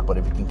that stock. But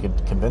if you can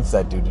convince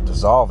that dude to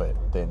dissolve it,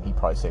 then he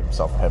probably saved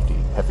himself a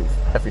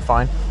hefty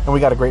fine. And we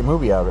got a great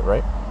movie out of it,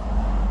 right?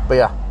 But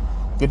yeah,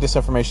 good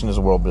disinformation is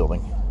world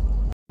building.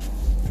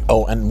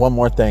 Oh, and one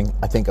more thing,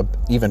 I think an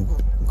even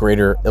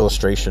greater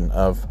illustration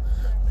of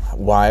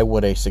why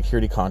would a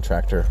security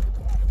contractor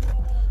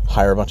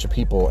hire a bunch of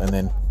people and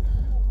then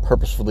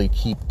purposefully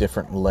keep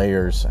different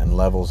layers and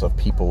levels of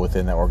people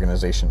within that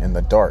organization in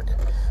the dark.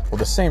 Well,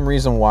 the same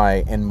reason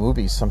why in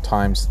movies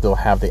sometimes they'll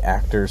have the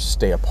actors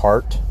stay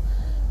apart,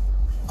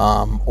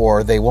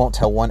 or they won't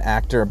tell one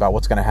actor about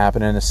what's going to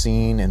happen in a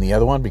scene and the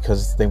other one,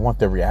 because they want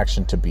their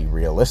reaction to be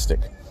realistic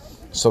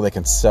so they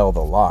can sell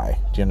the lie.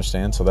 Do you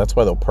understand? So that's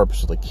why they'll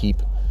purposely keep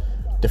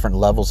different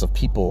levels of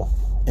people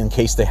in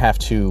case they have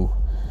to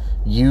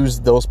use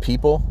those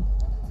people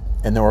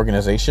in their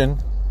organization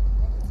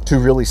to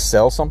really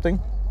sell something.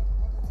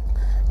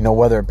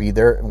 Whether it be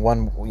they're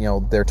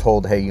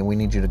told, hey, we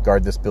need you to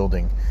guard this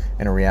building.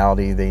 And in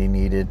reality, they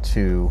needed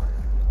to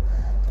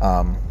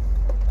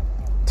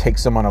take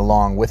someone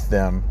along with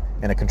them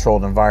in a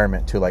controlled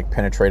environment to like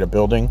penetrate a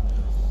building.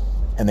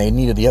 And they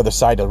needed the other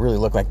side to really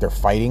look like they're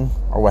fighting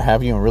or what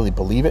have you and really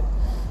believe it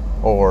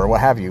or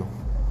what have you.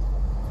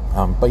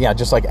 But yeah,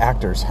 just like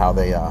actors, how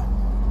they...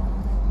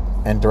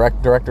 and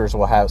directors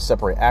will have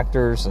separate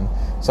actors, and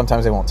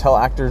sometimes they won't tell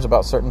actors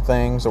about certain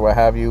things or what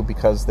have you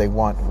because they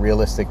want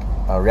realistic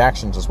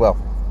reactions as well.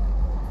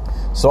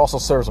 So it also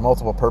serves a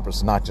multiple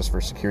purpose, not just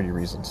for security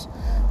reasons.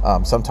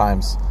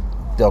 Sometimes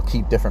they'll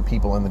keep different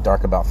people in the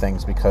dark about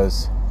things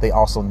because they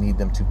also need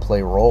them to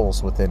play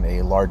roles within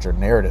a larger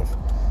narrative,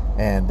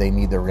 and they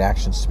need their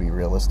reactions to be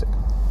realistic.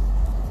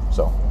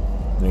 So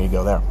there you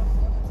go there.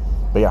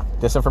 But yeah,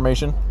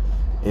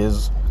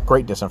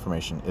 great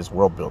disinformation is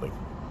world building.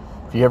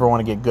 If you ever want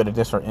to get good at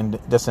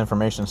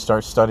disinformation,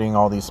 start studying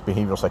all these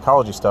behavioral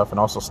psychology stuff, and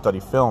also study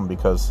film,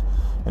 because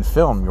in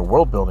film, you're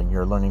world building.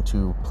 You're learning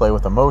to play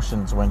with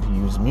emotions, when to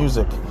use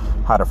music,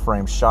 how to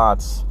frame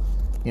shots,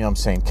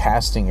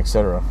 casting,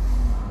 etc.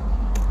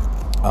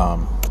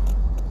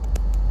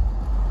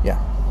 Yeah.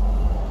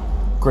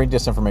 Great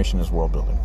disinformation is world building.